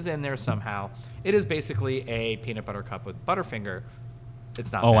crispiness is in there somehow. It is basically a peanut butter cup with Butterfinger.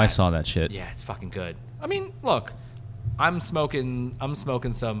 It's not oh, bad. I saw that shit. Yeah, it's fucking good. I mean, look, I'm smoking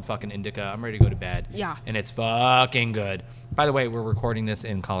some fucking indica. I'm ready to go to bed. Yeah. And it's fucking good. By the way, we're recording this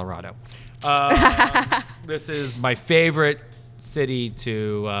in Colorado. This is my favorite city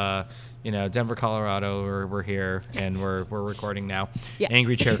to, Denver, Colorado. We're here and we're recording now. Yeah.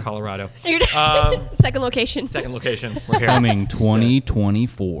 Angry Chair, Colorado. Second location. Second location. We're here. Coming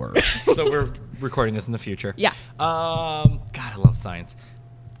 2024. So we're recording this in the future. Yeah. God, I love science.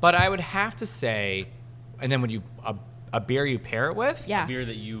 But I would have to say, and then when you a beer you pair it with? Yeah. A beer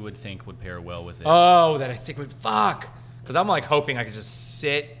that you would think would pair well with it. Oh, that I think would fuck. Because I'm like hoping I could just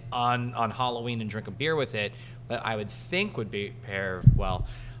sit on Halloween and drink a beer with it. But I would think would be pair well.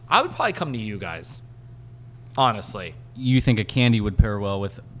 I would probably come to you guys. Honestly. You think a candy would pair well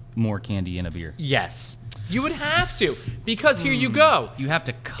with more candy in a beer? Yes. You would have to. Because here you go. You have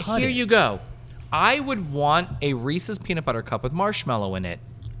to cut Here it. you go. I would want a Reese's peanut butter cup with marshmallow in it.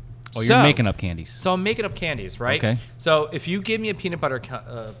 Oh, you're making up candies. So I'm making up candies, right? Okay. So if you give me a peanut butter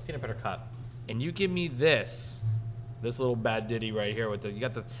cup, and you give me this little bad ditty right here with you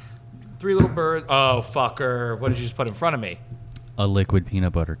got the 3 little birds. Oh fucker! What did you just put in front of me? A liquid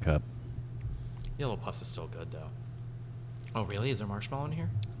peanut butter cup. Yellow Puffs is still good though. Oh really? Is there marshmallow in here?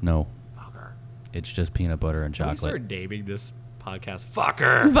 No, Fucker. it's just peanut butter and Can we chocolate. start naming this podcast?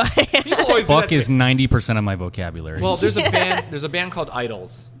 Fucker. But People always do that Fuck to is me. 90% of my vocabulary. Well, there's a band. There's a band called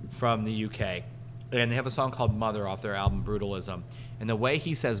Idols from the UK, and they have a song called "Mother" off their album Brutalism. And the way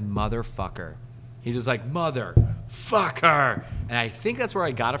he says "motherfucker," he's just like "motherfucker," and I think that's where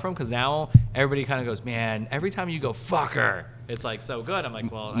I got it from. Because now everybody kind of goes, "Man, every time you go fucker, it's like so good." I'm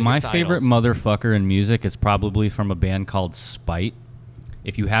like, "Well, I my get to favorite Idols. motherfucker in music is probably from a band called Spite.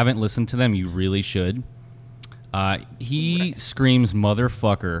 If you haven't listened to them, you really should. He screams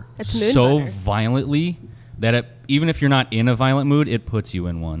motherfucker It's Moon so Butter. violently that even if you're not in a violent mood, it puts you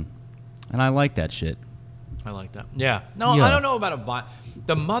in one. And I like that shit. I like that. Yeah. No, Yeah. I don't know about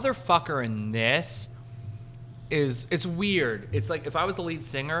the motherfucker in this it's weird. It's like if I was the lead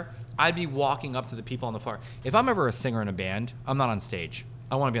singer, I'd be walking up to the people on the floor. If I'm ever a singer in a band, I'm not on stage.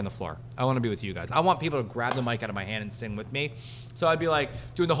 I want to be on the floor. I want to be with you guys. I want people to grab the mic out of my hand and sing with me. So I'd be like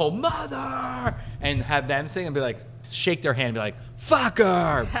doing the whole mother and have them sing and be like, shake their hand and be like,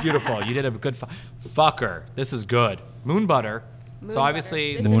 fucker. Beautiful. You did a good fucker. This is good. Moon butter. So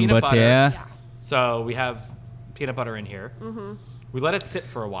obviously This the is- peanut Moon butter. butter, yeah. yeah. So we have peanut butter in here. Mm-hmm. We let it sit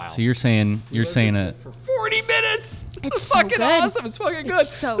for a while. So you're saying Let it sit for 40 minutes. It's fucking so good. awesome. It's fucking good. It's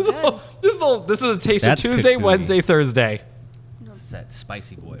so this good. This is a taster That's Tuesday, cookie. Wednesday, Thursday. This is that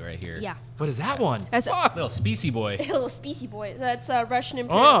spicy boy right here. yeah. What is that one? That's a Fuck. Little specy boy. little species boy. That's a Russian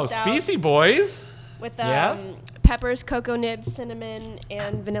Imperial Oh, Stout Specie Boys. with Yeah? peppers, cocoa nibs, cinnamon,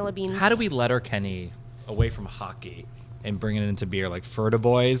 and vanilla beans. How do we let our Kenny away from hockey and bring it into beer like Ferta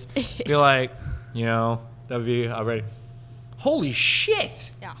Boys? Be like, that would be already. Holy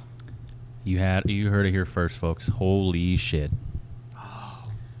shit! Yeah. You heard it here first, folks. Holy shit.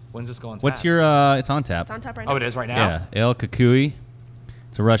 When's this going? What's your it's on tap. It's on top right now. Oh, it is right now. Yeah, El Kukui.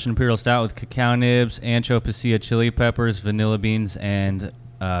 It's a Russian Imperial Stout with cacao nibs, ancho pasilla chili peppers, vanilla beans, and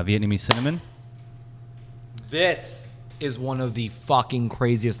Vietnamese cinnamon. This is one of the fucking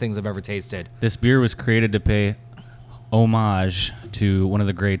craziest things I've ever tasted. This beer was created to pay homage to one of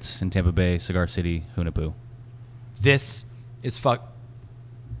the greats in Tampa Bay, Cigar City, Hunahpu. This is fuck.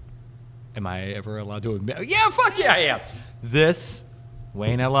 Am I ever allowed to admit? Yeah, fuck yeah, I am. This,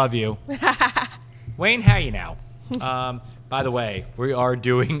 Wayne, I love you. Wayne, how you now? By the way, we are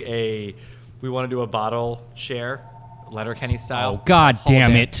doing we want to do a bottle share, Letterkenny style. Oh, God Whole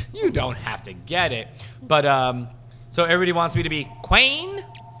damn band. it. You don't have to get it. But, so everybody wants me to be Quain.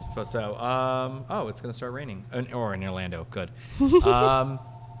 So, it's going to start raining. Or in Orlando. Good.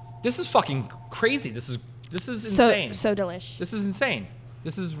 This is fucking crazy. This is insane. So delish. This is insane.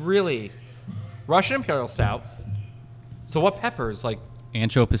 This is really Russian Imperial Stout. So what peppers? Like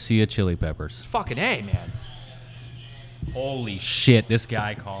Ancho Pasilla chili peppers. Fucking A, man. Holy shit, this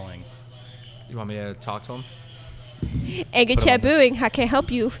guy calling. You want me to talk to him? Angry Chair Brewing, how can I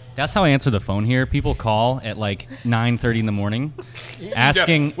help you? That's how I answer the phone here. People call at like 9:30 in the morning,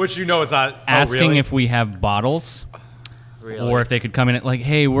 asking Which you know is not. asking if we have bottles. Really? Or if they could come in at like,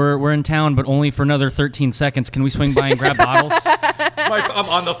 hey, we're in town, but only for another 13 seconds. Can we swing by and grab bottles? I'm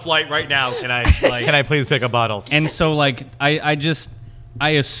on the flight right now. Can I please pick up bottles? And so like I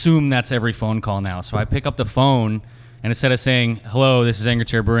assume that's every phone call now. So I pick up the phone, and instead of saying, hello, this is Angry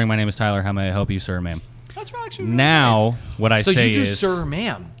Chair Brewing. My name is Tyler. How may I help you, sir, ma'am? That's actually Now nice. what I So say you do is, sir,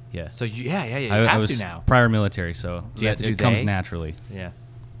 ma'am. Yeah. So you you I have was to now. prior military, so Do you have to do it comes they? naturally. Yeah.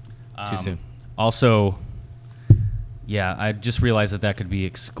 Too soon. Also, yeah, I just realized that could be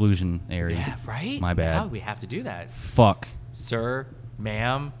exclusionary. Yeah. Right. My bad. Now we have to do that. Fuck. Sir,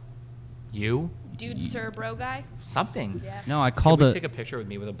 ma'am, you, Dude, sir, bro guy? something. Yeah. No, I Can called we it. take a picture with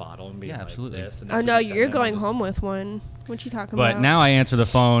me with a bottle and be Yeah, like absolutely. this? And Oh, that's no, what we send you're them, and going just- home with one. What you talking But about? now I answer the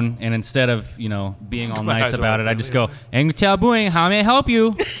phone, and instead of being all My nice eyes are about it, open. I just go, Angry Chair Brewing, how may I help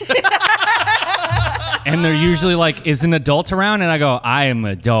you? And they're usually like, is an adult around? And I go, I am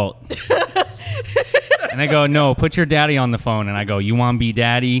an adult. And they go, no, put your daddy on the phone. And I go, you want to be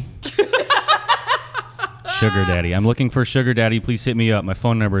daddy? Sugar daddy. I'm looking for sugar daddy. Please hit me up. My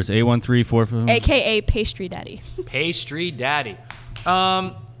phone number is 813-4... AKA Pastry Daddy. Pastry daddy.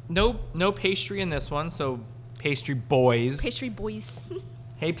 No pastry in this one. So pastry boys. Pastry Boys.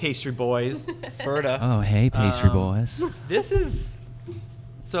 Hey, pastry boys. Ferda. Oh, hey, pastry boys. This is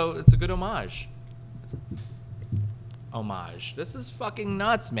so it's a good homage. Homage. This is fucking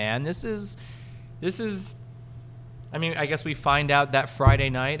nuts, man. This is. I mean, I guess we find out that Friday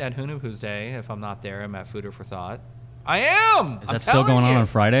night at Hoonapoo's Day. If I'm not there, I'm at Fooder for Thought. I am. Is that still going on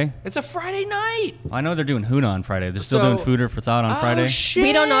Friday? It's a Friday night. I know they're doing Hoona on Friday. They're still So- doing Fooder for Thought on Friday. Oh, shit.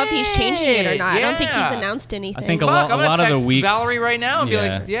 We don't know if he's changing it or not. I don't think he's Yeah. announced anything. I think a Fuck, lot I'm gonna of the text weeks. Valerie right now and be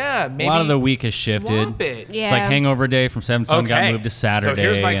like, yeah, maybe a lot of the week has shifted. swap it. Yeah. It's like Hangover Day from 7 Sun got moved to Saturday. So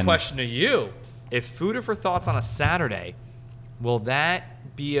here's my and question to you: if Fooder for Thought's on a Saturday, will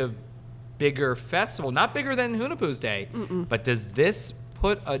that be a bigger festival? Not bigger than Hoonapoo's Day, but does this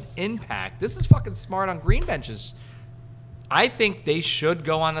put an impact? This is fucking smart on green benches. I think they should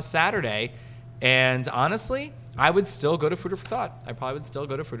go on a Saturday, and honestly, I would still go to Fooder for Thought. I probably would still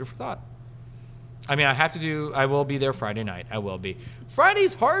go to Fooder for Thought. I mean, I will be there Friday night. I will be.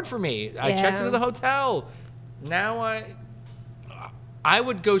 Friday's hard for me. I checked Yeah. into the hotel. Now I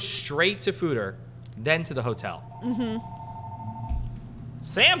would go straight to Fooder, then to the hotel. Mm-hmm.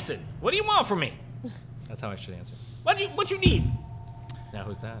 Samson, what do you want from me? That's how I should answer. What you need? Now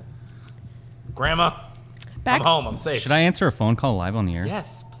who's that? Grandma. Back- I'm home. I'm safe. Should I answer a phone call live on the air?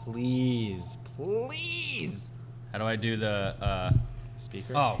 Yes, please, please. How do I do the?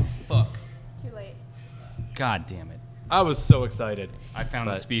 Speaker. Oh fuck! Too late. God damn it! I was so excited. I found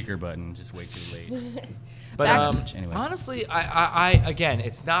the But- speaker button just way too late. But Back- Anyway. honestly, I again,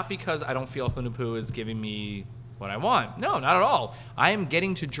 it's not because I don't feel Hoonapoo is giving me what I want. No, not at all. I am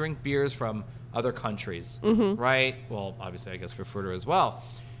getting to drink beers from other countries, right? Well, obviously, I guess for Fooder as well.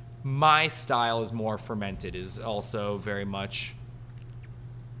 My style is more fermented. Is also very much.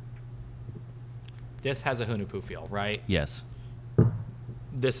 This has a Hoonapoo feel, right? Yes.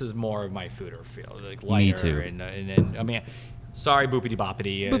 This is more of my Fooder feel, like Me lighter too. and I mean, sorry, boopity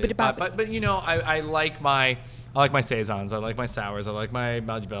boppity. Boopity boppity. But you know, I like my saisons. I like my sours. I like my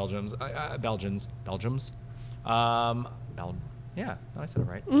Belgians. Yeah, no, I said it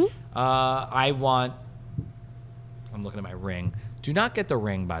right. I'm looking at my ring. Do not get the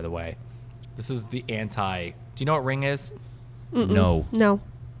ring, by the way. This is the anti. Do you know what ring is? No. No.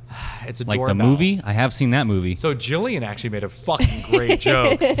 It's a Like the doorbell. movie? I have seen that movie. So Jillian actually made a fucking great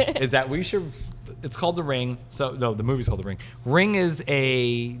joke. Is that we should? It's called The Ring. So no, the movie's called The Ring. Ring is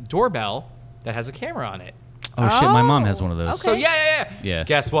a doorbell that has a camera on it. Oh shit! My mom Oh, has one of those. okay. So yeah. Yeah.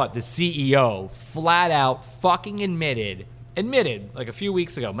 Guess what? The CEO flat out fucking admitted like a few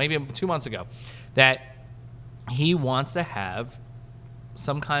weeks ago, maybe 2 months ago, that he wants to have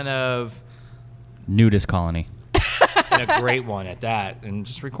some kind of Nudist colony. and a great one at that, and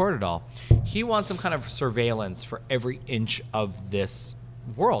just record it all. He wants some kind of surveillance for every inch of this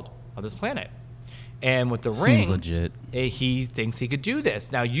world, of this planet. And with the ring, Seems legit. he thinks he could do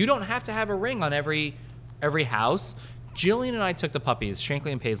this. Now, you don't have to have a ring on every house. Jillian and I took the puppies,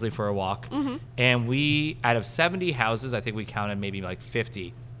 Shankly and Paisley, for a walk, and we, out of 70 houses, I think we counted maybe like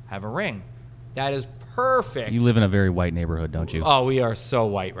 50 have a ring. That is perfect. You live in a very white neighborhood, don't you? Oh, we are so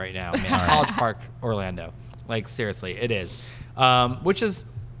white right now, man. College Park, Orlando. Like, seriously, it is. Which is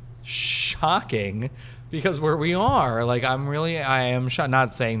shocking because where we are, like I am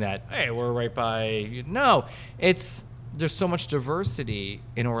not saying that, hey, we're right by, no, there's so much diversity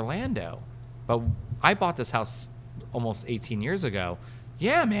in Orlando. But I bought this house almost 18 years ago.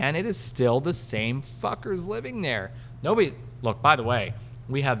 Yeah, man, it is still the same fuckers living there. Look, by the way,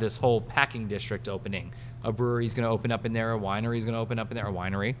 we have this whole packing district opening. A brewery's going to open up in there. A winery's going to open up in there. A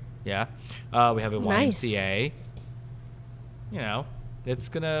winery, yeah. We have a Nice. YMCA. You know,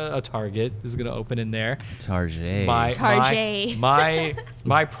 a Target is going to open in there. Target. Target.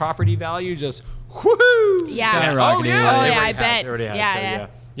 My property value just whoo. Yeah. Skyrocketed. Oh, yeah, Everybody I has, bet. everybody has, Yeah,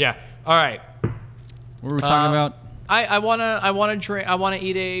 so yeah. All right. What were we talking about? I wanna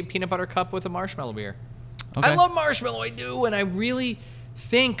eat a peanut butter cup with a marshmallow beer. Okay. I love marshmallow, I do, and I really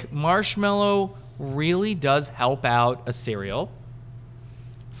think marshmallow really does help out a cereal.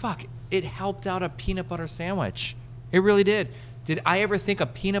 Fuck, it helped out a peanut butter sandwich. It really did. Did I ever think a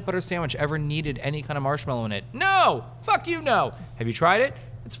peanut butter sandwich ever needed any kind of marshmallow in it? No. Fuck you, no. Have you tried it?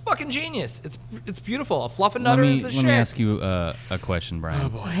 It's fucking genius. It's beautiful. A Fluffernutter is the shit. Let me ask you a question, Brian. Oh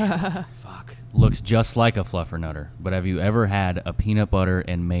boy. Fuck. Looks just like a Fluffernutter, but have you ever had a peanut butter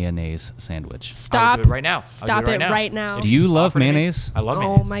and mayonnaise sandwich? Stop. do it right now. I'll do Stop it it right now. Do you love Offer to me. mayonnaise? I love Oh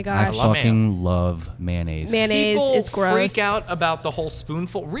mayonnaise. my I gosh. love fucking love mayonnaise. Mayonnaise People is gross. freak out about the whole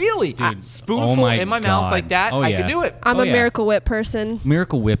spoonful. Really? Dude, Spoonful oh my in my mouth God. like that? Oh, I yeah. can do it. I'm Oh, a yeah. Miracle Whip person.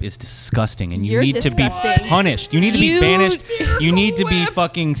 Miracle Whip is disgusting, and you You're need to be disgusting. punished. You need to be You- banished. You need to be Whip.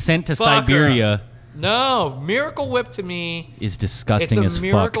 fucking sent to Fucker. Siberia. No, Miracle Whip to me, Is it's disgusting a as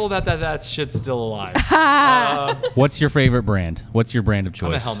miracle that shit's still alive. fuck. What's your favorite brand? What's your brand of I'm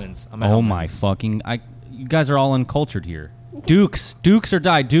a choice? Hellmann's. I'm a Oh my Hellmann's. fucking! You guys are all uncultured here. Dukes or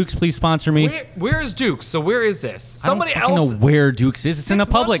die. Dukes, please sponsor me. Where is Duke's? So where is this? Somebody I don't fucking else. know where Dukes is. It's in a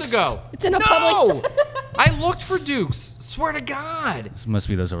 6 months Publix. ago. It's in a no! Publix. I looked for Duke's. Swear to God. This must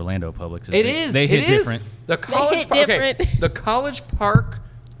be those Orlando Publix. It is. They hit it is. different. The College hit Park. different. The College Park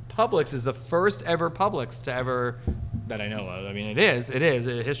Publix is the first ever Publix to ever that I know of. I mean, it is.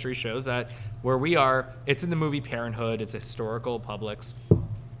 History shows that where we are, it's in the movie Parenthood. It's a historical Publix.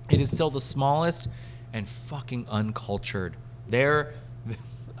 It is still the smallest and fucking uncultured.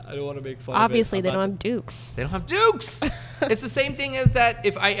 I don't want to make fun Obviously, of it. they don't have Dukes. They don't have Dukes. It's the same thing as that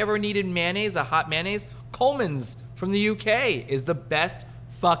if I ever needed mayonnaise, a hot mayonnaise, Coleman's from the UK is the best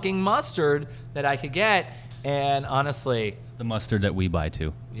fucking mustard that I could get. And honestly, It's the mustard that we buy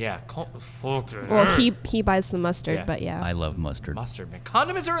too. yeah. Well, he buys the mustard, Yeah. but yeah. I love mustard. Mustard, man.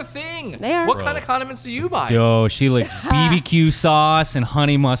 Condiments are a thing. They are. What Bro. kind of condiments do you buy? Yo, she licks BBQ sauce and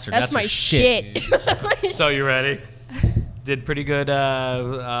honey mustard. That's her my shit. So you ready? Did pretty good.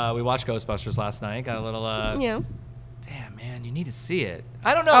 We watched Ghostbusters last night. Got a little. Yeah. Damn, man, you need to see it.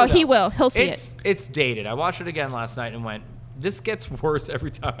 I don't know. Oh, though. he will. He'll see It's dated. I watched it again last night and went, this gets worse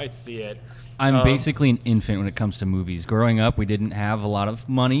every time I see it. I'm basically an infant when it comes to movies. Growing up, we didn't have a lot of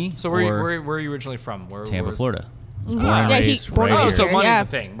money. So where are you originally from? Tampa, where's- Florida. I was Ah. born and Yeah, raised born right and Oh, here. so Here, money's yeah. a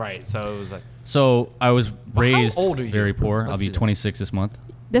thing, right? So it was like So I was raised old are you? very poor. I'll Let's be see that. 26 this month.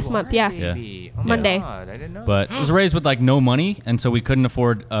 This month, yeah. Baby. Oh my Monday. God, I didn't know. But I was raised with like no money, and so we couldn't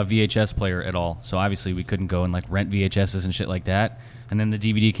afford a VHS player at all. So obviously we couldn't go and like rent VHSs and shit like that. And then the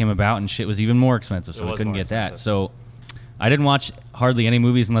DVD came about, and shit was even more expensive, so It we was couldn't more get that. expensive. So I didn't watch hardly any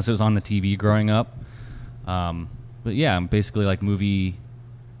movies unless it was on the TV growing up. But yeah, I'm basically like movie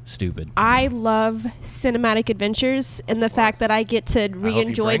stupid. I love cinematic adventures and the fact that I get to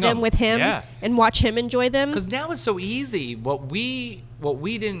re-enjoy bring them 'em. with him Yeah. and watch him enjoy them. Because now it's so easy. What we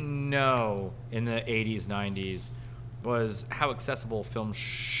didn't know in the 80s, 90s was how accessible film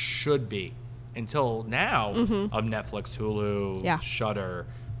should be until now of Netflix, Hulu, Yeah. Shudder,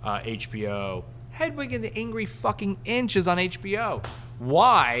 HBO. Hedwig and the Angry fucking Inch is on HBO.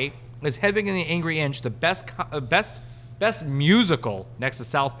 Why is Hedwig and the Angry Inch the best musical next to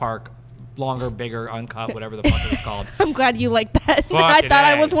South Park? Longer, bigger, uncut, whatever the fuck it was called. I'm glad you like that. I Fucking thought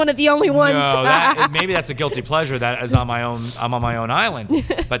I A. was one of the only ones. No, maybe that's a guilty pleasure that is on my own. I'm on my own island.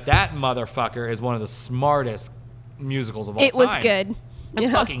 But that motherfucker is one of the smartest musicals of all It time. was good.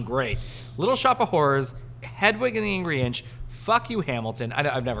 It's Yeah. fucking great. Little Shop of Horrors, Hedwig and the Angry Inch. Fuck you, Hamilton.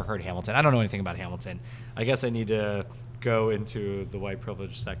 I've never heard Hamilton. I don't know anything about Hamilton. I guess I need to go into the white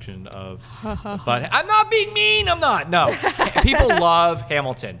privilege section of. But I'm not being mean. I'm not. No, people love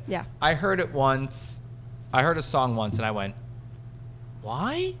Hamilton. Yeah. I heard it once. I heard a song once, and I went,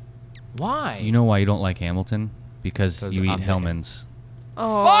 "Why? Why?" You know why you don't like Hamilton? Because 'Cause you eat I'm big. Hellman's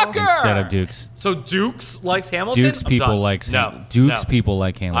Oh. Fucker! instead of Dukes. So Dukes likes Hamilton. Dukes I'm people done. likes no. Dukes no. people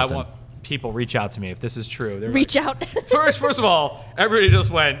like I Hamilton. want people reach out to me if this is true. They're Reach like- out. First of all, everybody just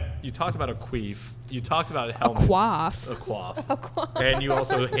went. You talked about a queef. You talked about A helmets. quaff. A quaff. And you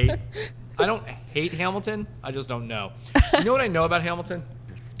also hate. I don't hate Hamilton. I just don't know. You know what I know about Hamilton?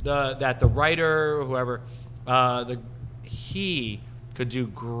 That the writer, or whoever, he could do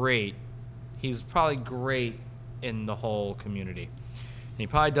great. He's probably great in the whole community. And he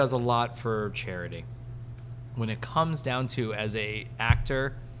probably does a lot for charity. When it comes down to as a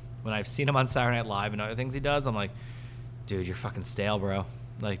actor, when I've seen him on Saturday Night Live and other things he does, I'm like, dude, you're fucking stale, bro.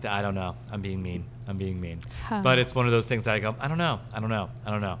 Like, I don't know. I'm being mean. But it's one of those things that I go, I don't know.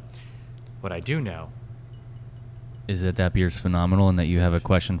 What I do know. Is that beer's phenomenal and that you have a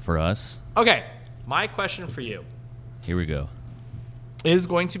question for us? Okay, my question for you Here we go. is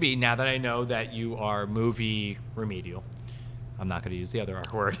going to be, now that I know that you are movie remedial, I'm not going to use the other R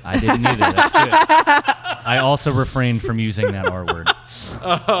word. I didn't either. That's good. I also refrained from using that R word.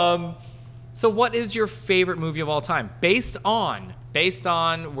 So what is your favorite movie of all time? Based on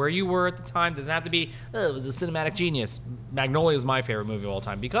where you were at the time. Doesn't have to be, it was a cinematic genius. Magnolia is my favorite movie of all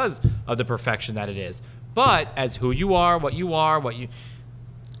time because of the perfection that it is. But as who you are,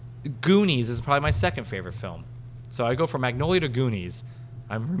 Goonies is probably my second favorite film. So I go from Magnolia to Goonies.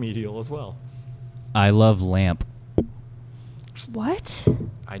 I'm remedial as well. I love Lamp. What?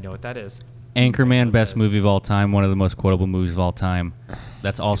 I know what that is. Anchorman, best movie of all time, one of the most quotable movies of all time.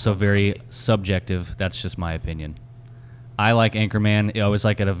 That's also very subjective. That's just my opinion. I like Anchorman. I was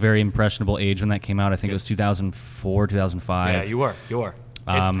like at a very impressionable age when that came out. I think it was 2004, 2005. Yeah, you were.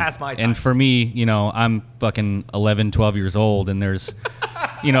 It's past my time. And for me, I'm fucking 11, 12 years old, and there's,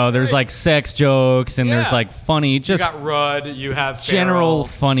 there's like sex jokes, and there's like funny, you just got Rudd, you have general Farrell,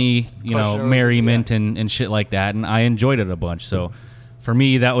 funny, merriment and shit like that, and I enjoyed it a bunch. So for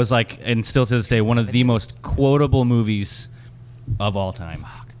me, that was like, and still to this day, one of the most quotable movies of all time.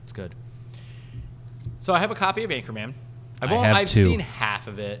 Fuck, it's good. So I have a copy of Anchorman. I've seen half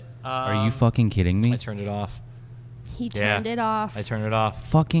of it. Are you fucking kidding me? I turned it off. He turned it off. I turned it off.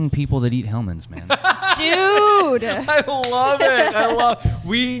 Fucking people that eat Hellmann's, man. Dude. I love it.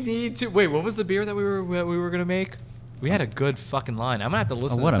 We need to. Wait, what was the beer that we were gonna make? We had a good fucking line. I'm gonna have to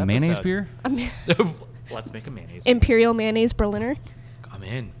listen. What, to this a mayonnaise episode. beer? Let's make a mayonnaise. Imperial Mayonnaise Berliner. I'm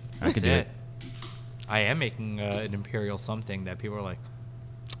in. I could do it. I am making an imperial something that people are like.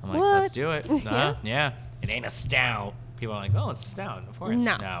 I'm like, What? let's do it. Yeah. It ain't a stout. People are like, oh, it's a stout. Of course.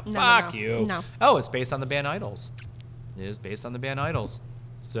 No. Fuck you. No. Oh, it's based on the band Idols. It is based on the band Idols.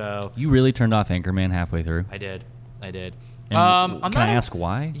 So You really turned off Anchorman halfway through? I did. And I'm can not I ask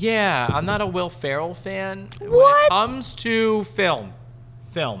why? Yeah, I'm not a Will Ferrell fan when it What? comes to film.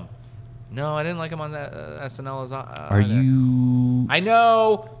 No, I didn't like him on that SNL. Are you... I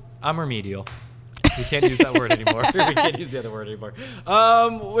know. I'm remedial. We can't use that word anymore. We can't use the other word anymore.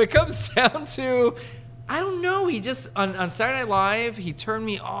 It comes down to, I don't know. He just, on Saturday Night Live, he turned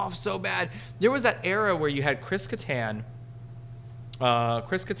me off so bad. There was that era where you had Chris Kattan,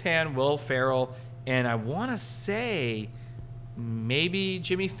 Will Ferrell, and I want to say maybe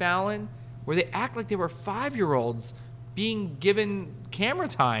Jimmy Fallon, where they act like they were 5-year-olds being given camera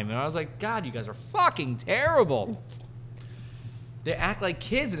time. And I was like, God, you guys are fucking terrible. They act like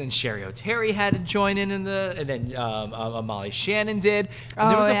kids, and then Sherry O'Terry had to join in and then Molly Shannon did.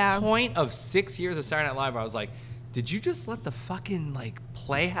 And there was a point of 6 years of Saturday Night Live where I was like, did you just let the fucking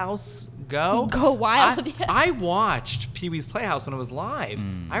Playhouse go? Go wild. I watched Pee-wee's Playhouse when it was live.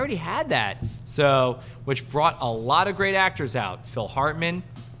 I already had that. So, which brought a lot of great actors out. Phil Hartman,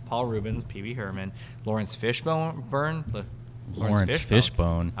 Paul Rubens, Pee-wee Herman, Lawrence Fishbone. Lawrence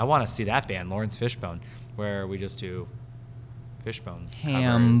Fishbone. I want to see that band, Lawrence Fishbone, where we just do Fishbone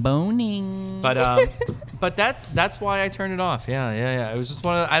Ham covers. boning. But that's why I turned it off. Yeah. It was just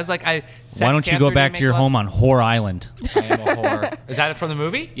I was like, Why don't you go back to your home on Whore Island? I am a whore. Is that from the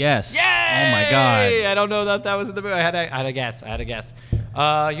movie? Yes. Yay! Oh my god. I don't know that was in the movie. I had a guess.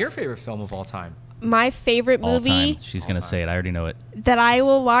 Your favorite film of all time? My favorite All movie time. She's gonna say it. I already know it. that I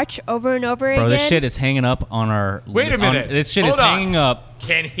will watch over and over Bro, again. this shit is hanging up on our. Wait a minute. This shit Hold is on. hanging up.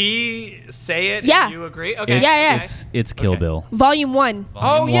 Can he say it? Yeah. If you agree? Okay. It's Kill Okay. Bill. Volume 1.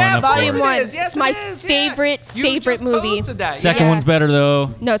 Oh yeah, of Volume course. one. It is. Yes, It's my it is. favorite You favorite just movie. posted that. Second yeah. one's better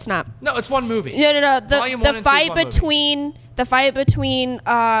though. No, it's not. No, it's one movie. No. Volume The one and two is fight one movie. between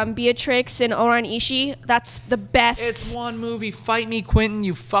Beatrix and Oran Ishii. That's the best. It's one movie. Fight me, Quentin,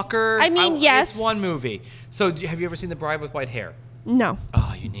 you fucker. I mean, yes. It's one movie. So, have you ever seen The Bride with White Hair? No.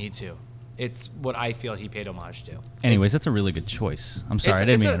 Oh, you need to. It's what I feel he paid homage to. Anyways, It's- that's a really good choice. I'm sorry, it's- I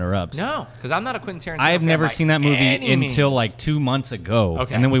didn't it's mean to a- interrupt. No, because I'm not a Quentin Tarantino I have fan never by seen that movie any until means. like 2 months ago.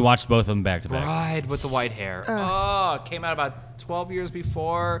 Okay. And then we watched both of them back to back. Bride with the White Hair. It came out about 12 years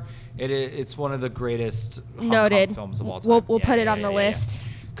before. It's one of the greatest Hong Noted. Kong films of all time. We'll put it on the list.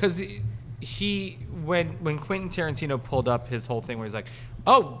 Because when Quentin Tarantino pulled up his whole thing where he's like,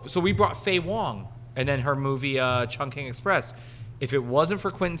 oh, so we brought Faye Wong and then her movie Chungking Express. If it wasn't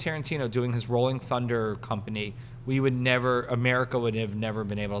for Quentin Tarantino doing his Rolling Thunder company, America would have never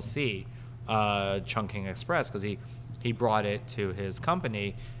been able to see Chungking Express because he brought it to his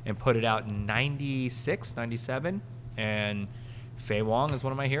company and put it out in 96, 97. And Faye Wong is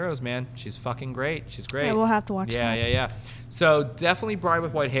one of my heroes, man. She's fucking great. She's great. Yeah, we'll have to watch that. Yeah. So definitely Bride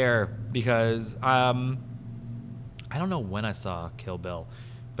with White Hair because I don't know when I saw Kill Bill,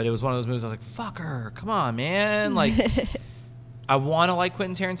 but it was one of those movies I was like, fuck her. Come on, man. Like, I want to like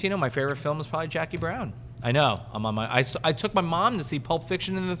Quentin Tarantino. My favorite film is probably Jackie Brown. I know. I took my mom to see Pulp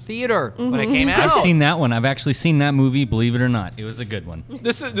Fiction in the theater when it came out. I've seen that one. I've actually seen that movie, believe it or not. It was a good one.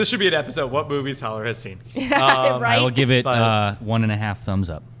 This should be an episode. What movies Tyler has seen? Right? I will give it But- 1.5 thumbs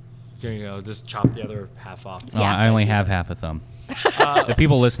up. There you go. Just chop the other half off. Yeah. I only have half a thumb. The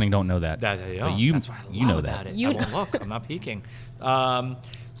people listening don't know that. That they But don't. you, That's what I love you know about that. it. I won't look. I'm not peeking.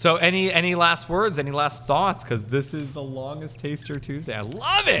 So any last words? Any last thoughts? Because this is the longest Taster Tuesday. I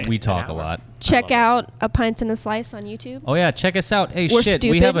love it. We talk An a hour. lot. Check out A Pint and a Slice on YouTube. Oh, yeah. Check us out. Hey, We're shit. We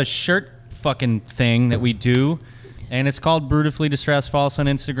stupid. have a shirt fucking thing that we do, and it's called Brutifully Distressed. Follow us on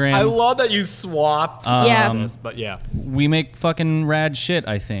Instagram. I love that you swapped. Yeah. This, but yeah. We make fucking rad shit,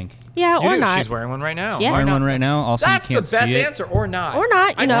 I think. Yeah, You or do. not. She's wearing one right now. Yeah. Why Wearing not? one right now. Also, That's you the can't best see it. answer, or not. Or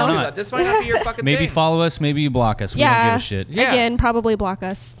not, I you told know. that. This might not be your fucking Maybe thing. follow us. Maybe you block us. We don't give a shit. Yeah. Again, probably block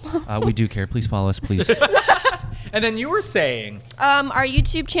us. We do care. Please follow us, please. And then you were saying, Our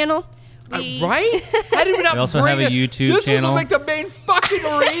YouTube channel. right? How did we not We also bring have a it? YouTube This channel. was like the main fucking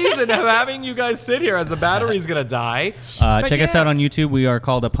reason of having you guys sit here as the battery's going to die. But Check us yeah. out on YouTube. We are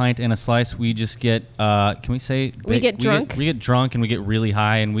called A Pint and a Slice. We just get, can we say? We get drunk. We get drunk and we get really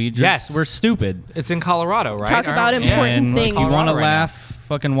high and we just, Yes. we're stupid. It's in Colorado, right? Talk about Aren't- important And things. if you want to Colorado right now. laugh,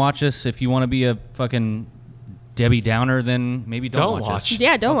 fucking watch us. If you want to be a fucking Debbie Downer, then maybe don't watch us.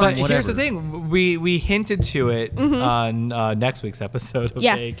 Yeah, don't But watch. here's the Whatever. thing: we hinted to it on next week's episode of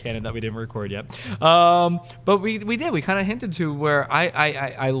Yeah. A Canon that we didn't record yet. But we did. We kind of hinted to where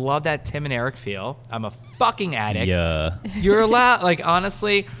I love that Tim and Eric feel. I'm a fucking addict. Yeah. You're allowed. Like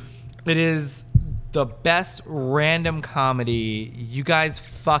honestly, it is the best random comedy. You guys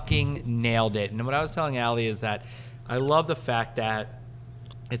fucking nailed it. And what I was telling Allie is that I love the fact that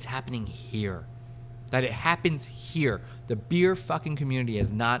it's happening here. That it happens here. The beer fucking community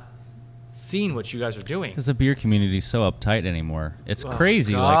has not seen what you guys are doing. Because the beer community is so uptight anymore. It's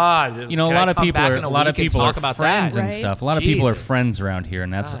crazy. God. Like, you know, Can a I lot of come people back are in a a lot of week and people are talk about friends that? and Right. stuff. A lot of people are Jesus. friends around here,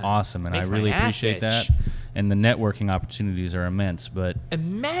 and that's God. awesome. And I Makes my really ass appreciate itch. that. And the networking opportunities are immense. But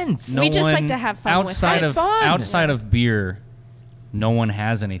Immense. no We just like one to have fun with outside it. of Have fun. outside of beer, no one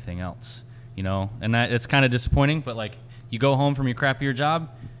has anything else. You know, and that it's kind of disappointing. But like, you go home from your crap beer job,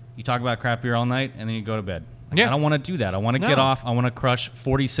 you talk about crap beer all night, and then you go to bed. Like, Yeah. I don't want to do that. I want to get No. off. I want to crush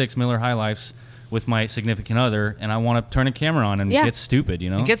 46 Miller High Lifes with my significant other, and I want to turn a camera on and Yeah. get stupid. You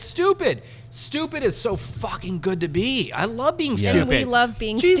know, Get stupid. Stupid is so fucking good to be. I love being Yeah. stupid. And we love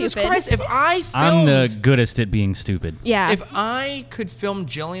being Jesus stupid. Christ, if I filmed, I'm the goodest at being stupid. Yeah. if I could film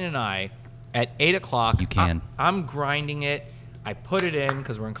Jillian and I at 8 o'clock, You can. I'm grinding it. I put it in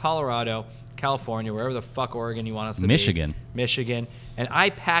because we're in Colorado, California, wherever the fuck Oregon you want us to Michigan. be. Michigan. And I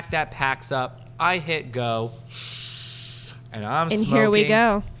pack that packs up. I hit go. And I'm And smoking. here we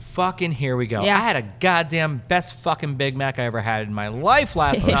go. Fucking here we go. Yeah. I had a goddamn best fucking Big Mac I ever had in my life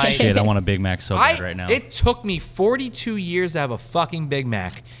last night. Shit, I want a Big Mac so bad right now. It took me 42 years to have a fucking Big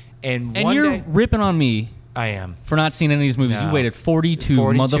Mac. And and one you're day, ripping on me I am. for not seeing any of these movies. No. You waited 42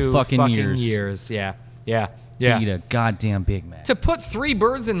 motherfucking fucking years Yeah. to eat a goddamn Big Mac. To put 3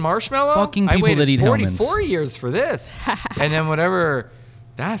 birds in marshmallow, Fucking I people waited that eat 44 Hellmann's. years for this. And then whatever,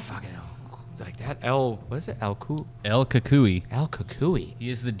 that fucking, like that what is it? El El Kukui. He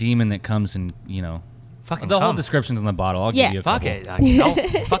is the demon that comes and, you know, Fucking the whole come. description's on the bottle. I'll Yeah. give you a Fuck couple. it. Like, no,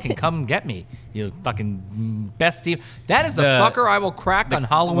 fucking come get me. You fucking best team. That is the fucker I will crack on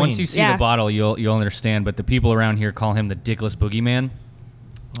Halloween. Once you see Yeah. the bottle, you'll understand. But the people around here call him the Dickless Boogeyman.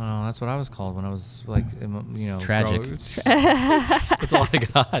 Oh, that's what I was called when I was like, you know, Tragic. That's all I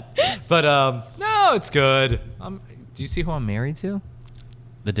got. But no, it's good. Do you see who I'm married to?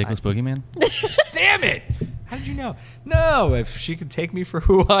 The Dickless Boogeyman. Damn it! How did you know? No, if she could take me for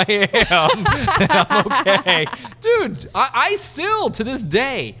who I am, then I'm okay. Dude, I still, to this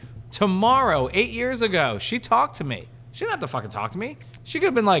day, tomorrow, 8 years ago, she talked to me. She didn't have to fucking talk to me. She could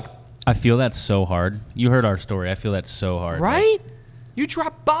have been like, I feel that's so hard. You heard our story. I feel that's so hard. right? You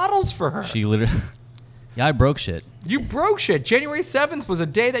dropped bottles for her. Like, she literally. Yeah, I broke shit. You broke shit. January 7th was a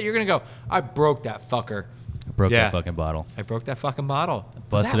day that you're going to go, I broke that fucker. I broke Yeah. that fucking bottle. I broke that fucking bottle.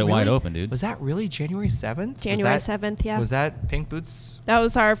 Busted it wide open, dude. Was that really January 7th? January 7th, yeah. Was that Pink Boots? That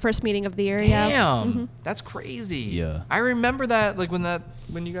was our first meeting of the year, Damn, yeah. that's crazy. Yeah. I remember that, like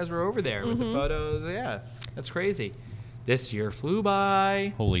when you guys were over there with the photos. Yeah, that's crazy. This year flew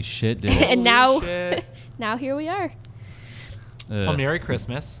by. Holy shit, dude. And now, shit. now here we are. Well, Merry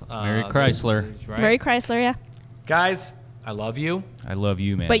Christmas. Merry Chrysler. Right? Murray Chrysler, yeah. Guys, I love you. I love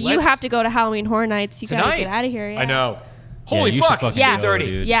you, man. But you Let's- have to go to Halloween Horror Nights. You Tonight. gotta get out of here. Yeah. I know. Holy you should fuck, fucking Yeah. go, 30.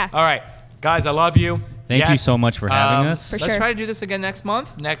 dude. Yeah. All right, guys, I love you. Thank you Yes. so much for having us. For Let's sure. try to do this again next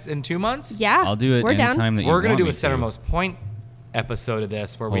month. In 2 months. Yeah. I'll do it We're down. anytime that you We're gonna want do me a to. Centermost Point episode of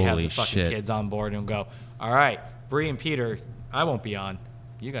this where we have Holy the fucking shit. kids on board and go, all right, Bree and Peter, I won't be on.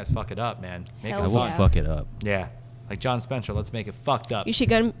 You guys fuck it up, man. Make Hell it I will yeah. fun. fuck it up. Yeah. Like John Spencer, let's make it fucked up. You should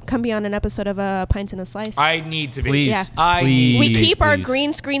come be on an episode of Pint and a Slice. I need to be. Please. Yeah. I please, we keep our please.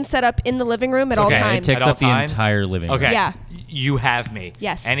 green screen set up in the living room at all Okay. It times. takes At all up the times? entire living room. Okay. Yeah. You have me.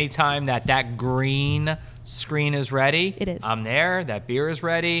 Yes. Anytime that green screen is ready, It is. I'm there. That beer is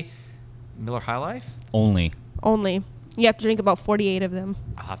ready. Miller High Life. Only. Only. You have to drink about 48 of them.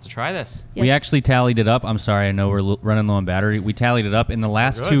 I'll have to try this. Yes. We actually tallied it up. I'm sorry, I know we're running low on battery. We tallied it up. In the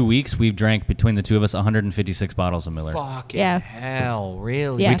last good. 2 weeks, we've drank, between the two of us, 156 bottles of Miller. Fucking Yeah. hell,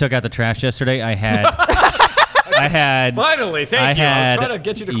 really? Yeah. We took out the trash yesterday. I had... I had... Finally, thank I you. I had- was trying to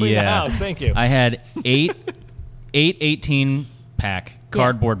get you to clean the yeah. house. Thank you. I had eight 18-pack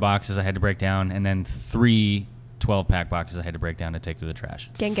cardboard boxes I had to break down, and then 3 12-pack boxes I had to break down to take to the trash.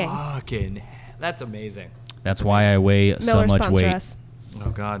 Gang gang. Fucking, that's amazing. That's why I weigh so Miller much sponsor weight. us. Oh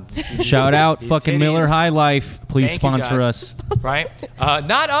God. Shout out These fucking titties. Miller High Life. Please Thank you, sponsor guys. us. Right?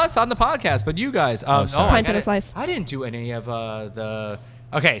 Not us on the podcast, but you guys. sorry. Pint and a Slice. I didn't do any of the.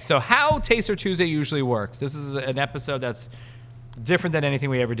 Okay, so how Taster Tuesday usually works. This is an episode that's different than anything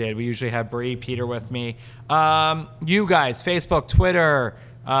we ever did. We usually have Bree, Peter with me. You guys, Facebook, Twitter,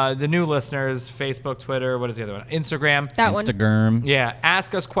 the new listeners, Facebook, Twitter, what is the other one? Instagram. That one. Instagram. Yeah,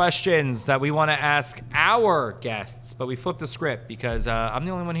 ask us questions that we want to ask our guests, but we flipped the script because I'm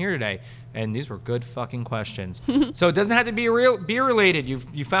the only one here today, and these were good fucking questions. So it doesn't have to be real beer related.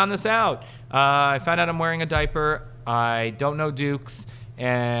 You found this out. I found out I'm wearing a diaper. I don't know Dukes,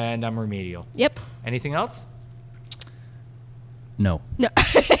 and I'm remedial. Yep. Anything else? No. No.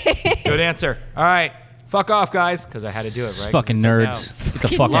 Good answer. All right, fuck off, guys, because I had to do it. Right? 'Cause Fucking I said no. nerds. Get the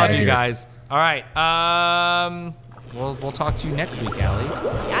fuck out Love of you here. guys. All right. We'll talk to you next week, Allie.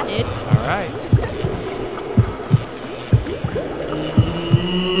 Yeah, dude. All right.